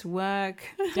 nice work.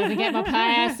 Doesn't get more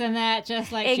pious than that,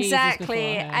 just like exactly.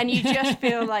 Jesus before her. And you just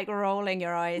feel like rolling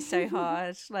your eyes so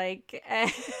hard, like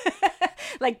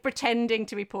like pretending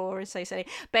to be poor is so silly.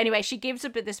 But anyway, she gives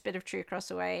this bit of True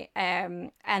Cross away,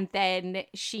 and then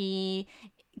she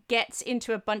gets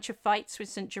into a bunch of fights with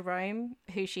St. Jerome,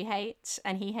 who she hates,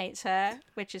 and he hates her,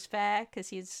 which is fair because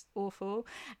he's awful.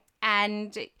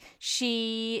 And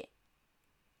she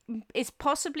is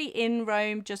possibly in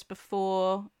Rome just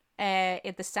before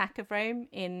the sack of Rome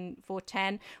in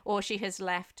 410, or she has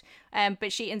left.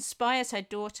 But she inspires her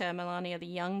daughter, Melania the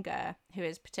Younger, who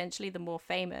is potentially the more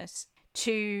famous,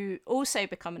 to also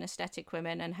become an aesthetic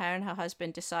woman. And her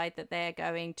husband decide that they're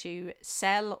going to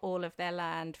sell all of their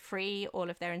land, free all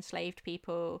of their enslaved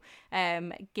people,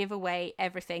 give away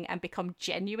everything, and become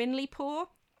genuinely poor,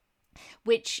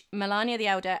 which Melania the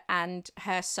Elder and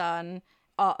her son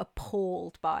are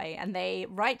appalled by, and they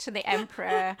write to the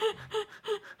emperor.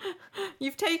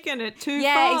 You've taken it too far.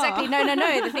 Yeah, exactly.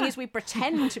 No. The thing is, we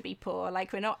pretend to be poor,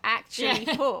 like we're not actually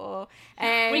poor.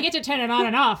 We get to turn it on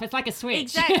and off. It's like a switch.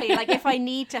 Exactly. Like if I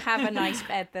need to have a nice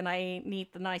bed, then I need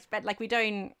the nice bed. Like we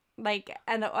don't like,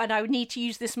 and I would need to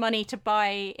use this money to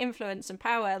buy influence and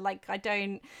power. Like I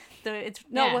don't. It's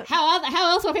not. Yeah.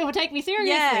 How else will people take me seriously?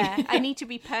 Yeah, I need to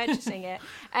be purchasing it.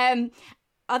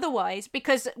 otherwise,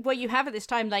 because what you have at this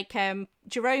time, like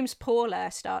Jerome's Paula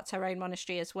starts her own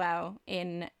monastery as well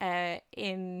in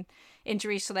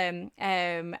Jerusalem,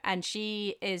 and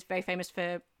she is very famous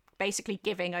for basically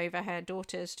giving over her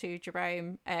daughters to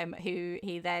Jerome, who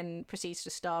he then proceeds to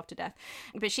starve to death.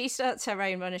 But she starts her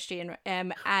own monastery,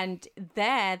 and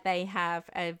there they have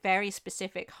a very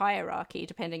specific hierarchy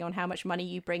depending on how much money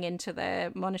you bring into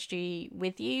the monastery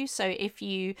with you. So if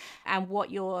you, and what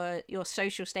your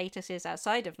social status is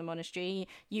outside of the monastery,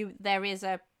 there is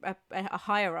a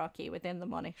hierarchy within the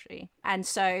monastery. And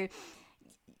so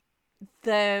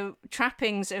the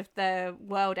trappings of the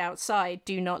world outside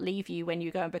do not leave you when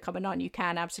you go and become a nun. You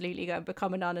can absolutely go and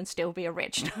become a nun and still be a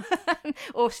rich nun,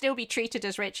 or still be treated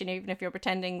as rich, and even if you're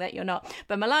pretending that you're not.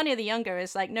 But Melania the Younger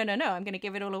is like, no, I'm going to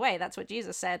give it all away. That's what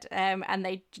Jesus said. And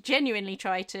they genuinely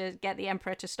try to get the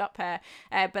emperor to stop her,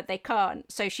 but they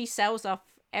can't. So she sells off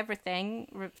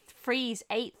everything, frees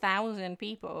 8,000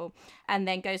 people, and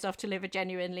then goes off to live a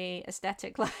genuinely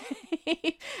aesthetic life,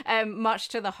 much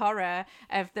to the horror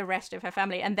of the rest of her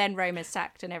family. And then Rome is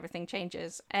sacked and everything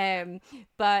changes.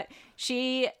 But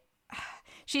she's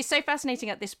so fascinating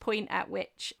at this point at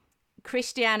which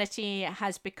Christianity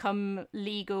has become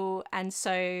legal, and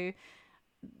so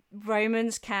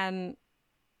Romans can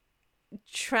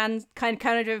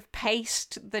kind of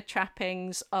paste the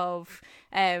trappings of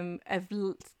kind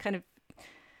of,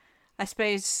 I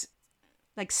suppose,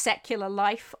 like secular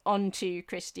life onto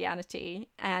Christianity,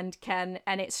 and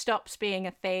it stops being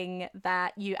a thing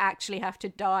that you actually have to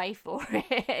die for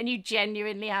it and you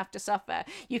genuinely have to suffer.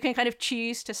 You can kind of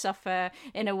choose to suffer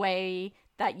in a way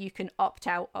that you can opt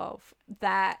out of.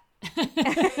 That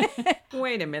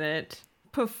Wait a minute.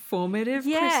 Performative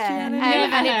Christianity?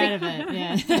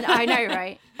 I know,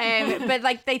 right? But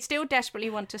like, they still desperately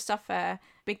want to suffer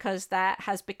because that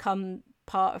has become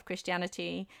part of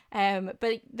Christianity.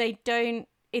 But they don't.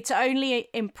 It's only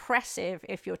impressive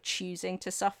if you're choosing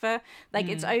to suffer. Like,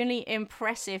 it's only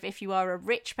impressive if you are a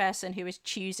rich person who is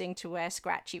choosing to wear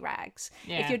scratchy rags.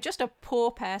 If you're just a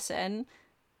poor person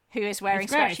who is wearing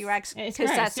scratchy rags because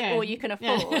that's all you can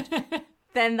afford,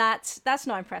 then that's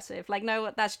not impressive. Like,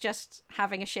 no, that's just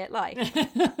having a shit life.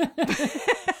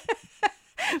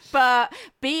 But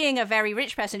being a very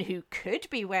rich person who could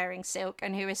be wearing silk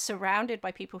and who is surrounded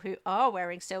by people who are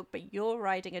wearing silk, but you're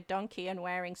riding a donkey and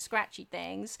wearing scratchy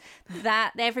things,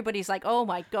 that everybody's like, oh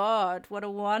my God, what a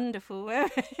wonderful woman.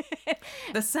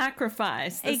 The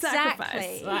sacrifice.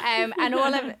 Exactly. And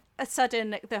all of a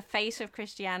sudden, the face of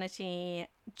Christianity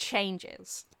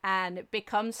changes and it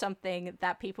becomes something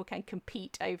that people can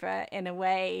compete over in a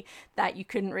way that you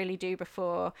couldn't really do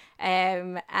before.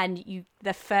 And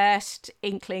the first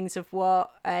inklings of what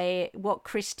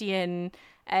Christian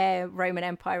Roman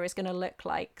Empire is going to look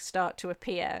like start to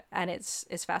appear, and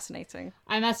it's fascinating.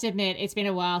 I must admit, it's been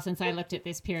a while since I looked at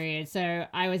this period, so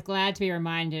I was glad to be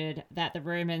reminded that the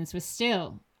Romans were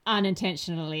still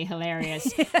unintentionally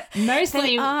hilarious.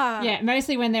 Mostly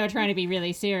when they were trying to be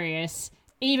really serious.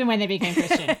 Even when they became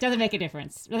Christian. Doesn't make a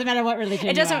difference. Doesn't matter what religion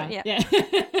it doesn't, you are.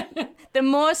 Yeah. The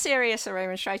more serious the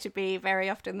Romans try to be, very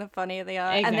often the funnier they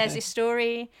are. Exactly. And there's this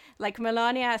story, like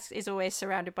Melania is always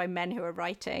surrounded by men who are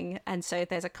writing. And so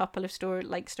there's a couple of stories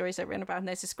that are written about. And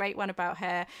there's this great one about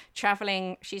her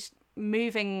traveling. She's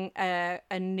moving a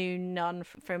new nun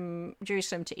from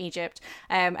Jerusalem to Egypt,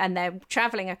 and they're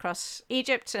traveling across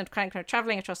Egypt and kind of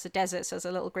traveling across the deserts as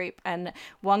a little group. And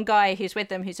one guy who's with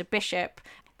them, who's a bishop,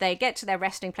 they get to their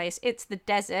resting place. It's the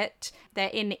desert. They're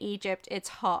in Egypt. It's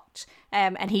hot.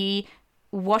 And he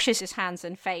washes his hands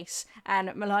and face,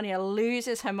 and Melania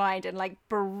loses her mind and like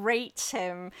berates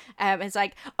him. It's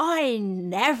like, I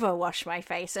never wash my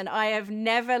face, and I have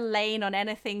never lain on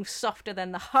anything softer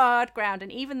than the hard ground,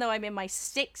 and even though I'm in my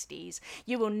 60s,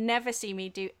 you will never see me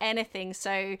do anything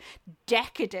so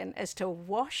decadent as to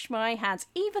wash my hands.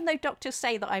 Even though doctors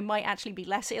say that I might actually be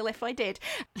less ill if I did,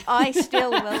 I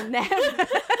still will never.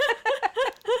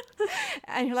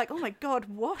 And you're like, oh my God,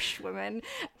 wash, woman.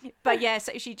 But yeah,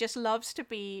 so she just loves to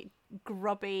be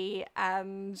grubby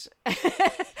and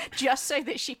just so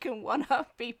that she can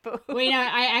one-up people. Well,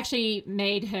 I actually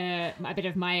made her a bit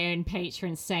of my own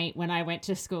patron saint when I went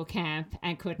to school camp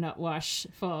and could not wash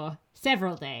for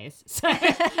several days. So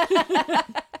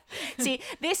see,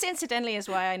 this incidentally is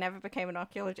why I never became an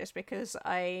archaeologist, because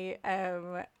I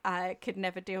could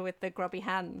never deal with the grubby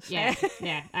hands. Yeah,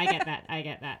 I get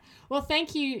that. Well,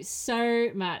 thank you so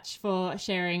much for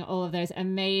sharing all of those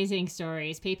amazing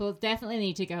stories. People definitely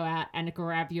need to go out and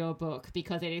grab your book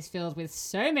because it is filled with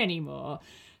so many more.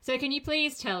 So can you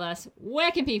please tell us, where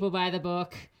can people buy the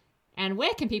book and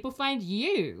where can people find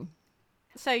you?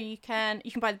 So you can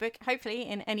buy the book hopefully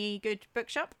in any good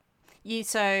bookshop.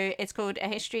 So it's called A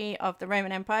History of the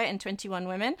Roman Empire in 21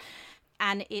 Women.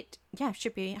 And it,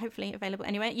 should be hopefully available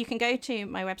anywhere. You can go to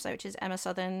my website, which is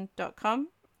emmasouthon.com.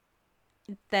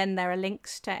 Then there are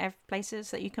links to places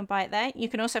that you can buy it there. You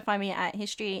can also find me at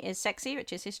History is Sexy,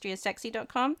 which is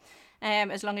historyissexy.com.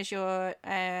 As long as your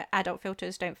adult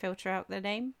filters don't filter out the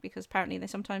name, because apparently they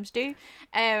sometimes do.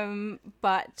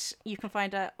 But you can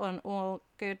find it on all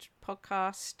good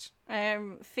podcast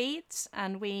feeds,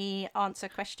 and we answer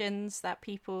questions that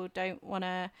people don't want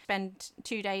to spend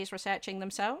 2 days researching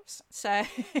themselves. So,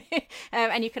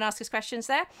 and you can ask us questions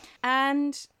there.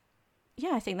 And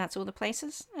I think that's all the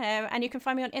places. And you can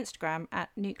find me on Instagram at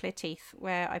Nuclear Teeth,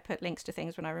 where I put links to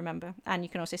things when I remember. And you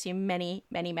can also see many,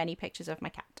 many, many pictures of my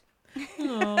cat.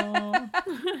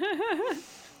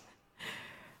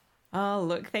 Oh,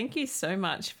 look, thank you so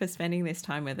much for spending this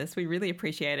time with us. We really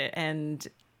appreciate it. And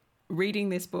reading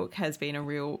this book has been a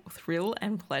real thrill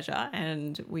and pleasure.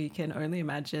 And we can only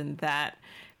imagine that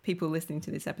people listening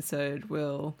to this episode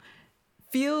will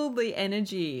feel the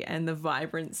energy and the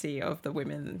vibrancy of the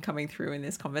women coming through in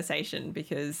this conversation,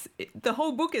 because the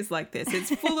whole book is like this.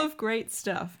 It's full of great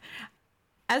stuff.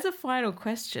 As a final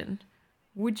question,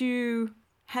 would you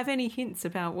have any hints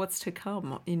about what's to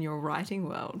come in your writing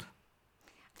world?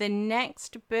 The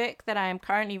next book that I am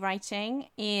currently writing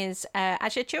is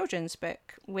actually a children's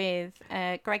book with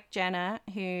Greg Jenner,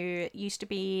 who used to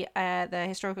be the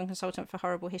historical consultant for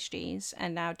Horrible Histories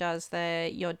and now does the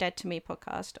You're Dead to Me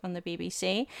podcast on the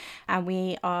BBC. And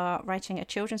we are writing a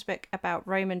children's book about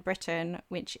Roman Britain,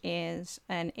 which is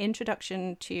an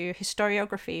introduction to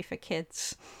historiography for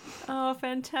kids. Oh,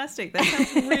 fantastic. That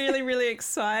sounds really, really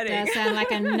exciting. Does sound like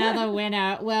another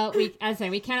winner. Well, we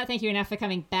cannot thank you enough for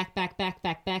coming back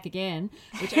again,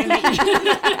 which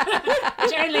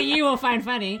only you will find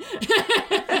funny.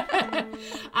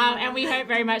 And we hope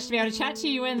very much to be able to chat to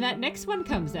you when that next one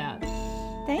comes out.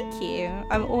 Thank you.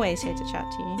 I'm always here to chat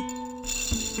to you.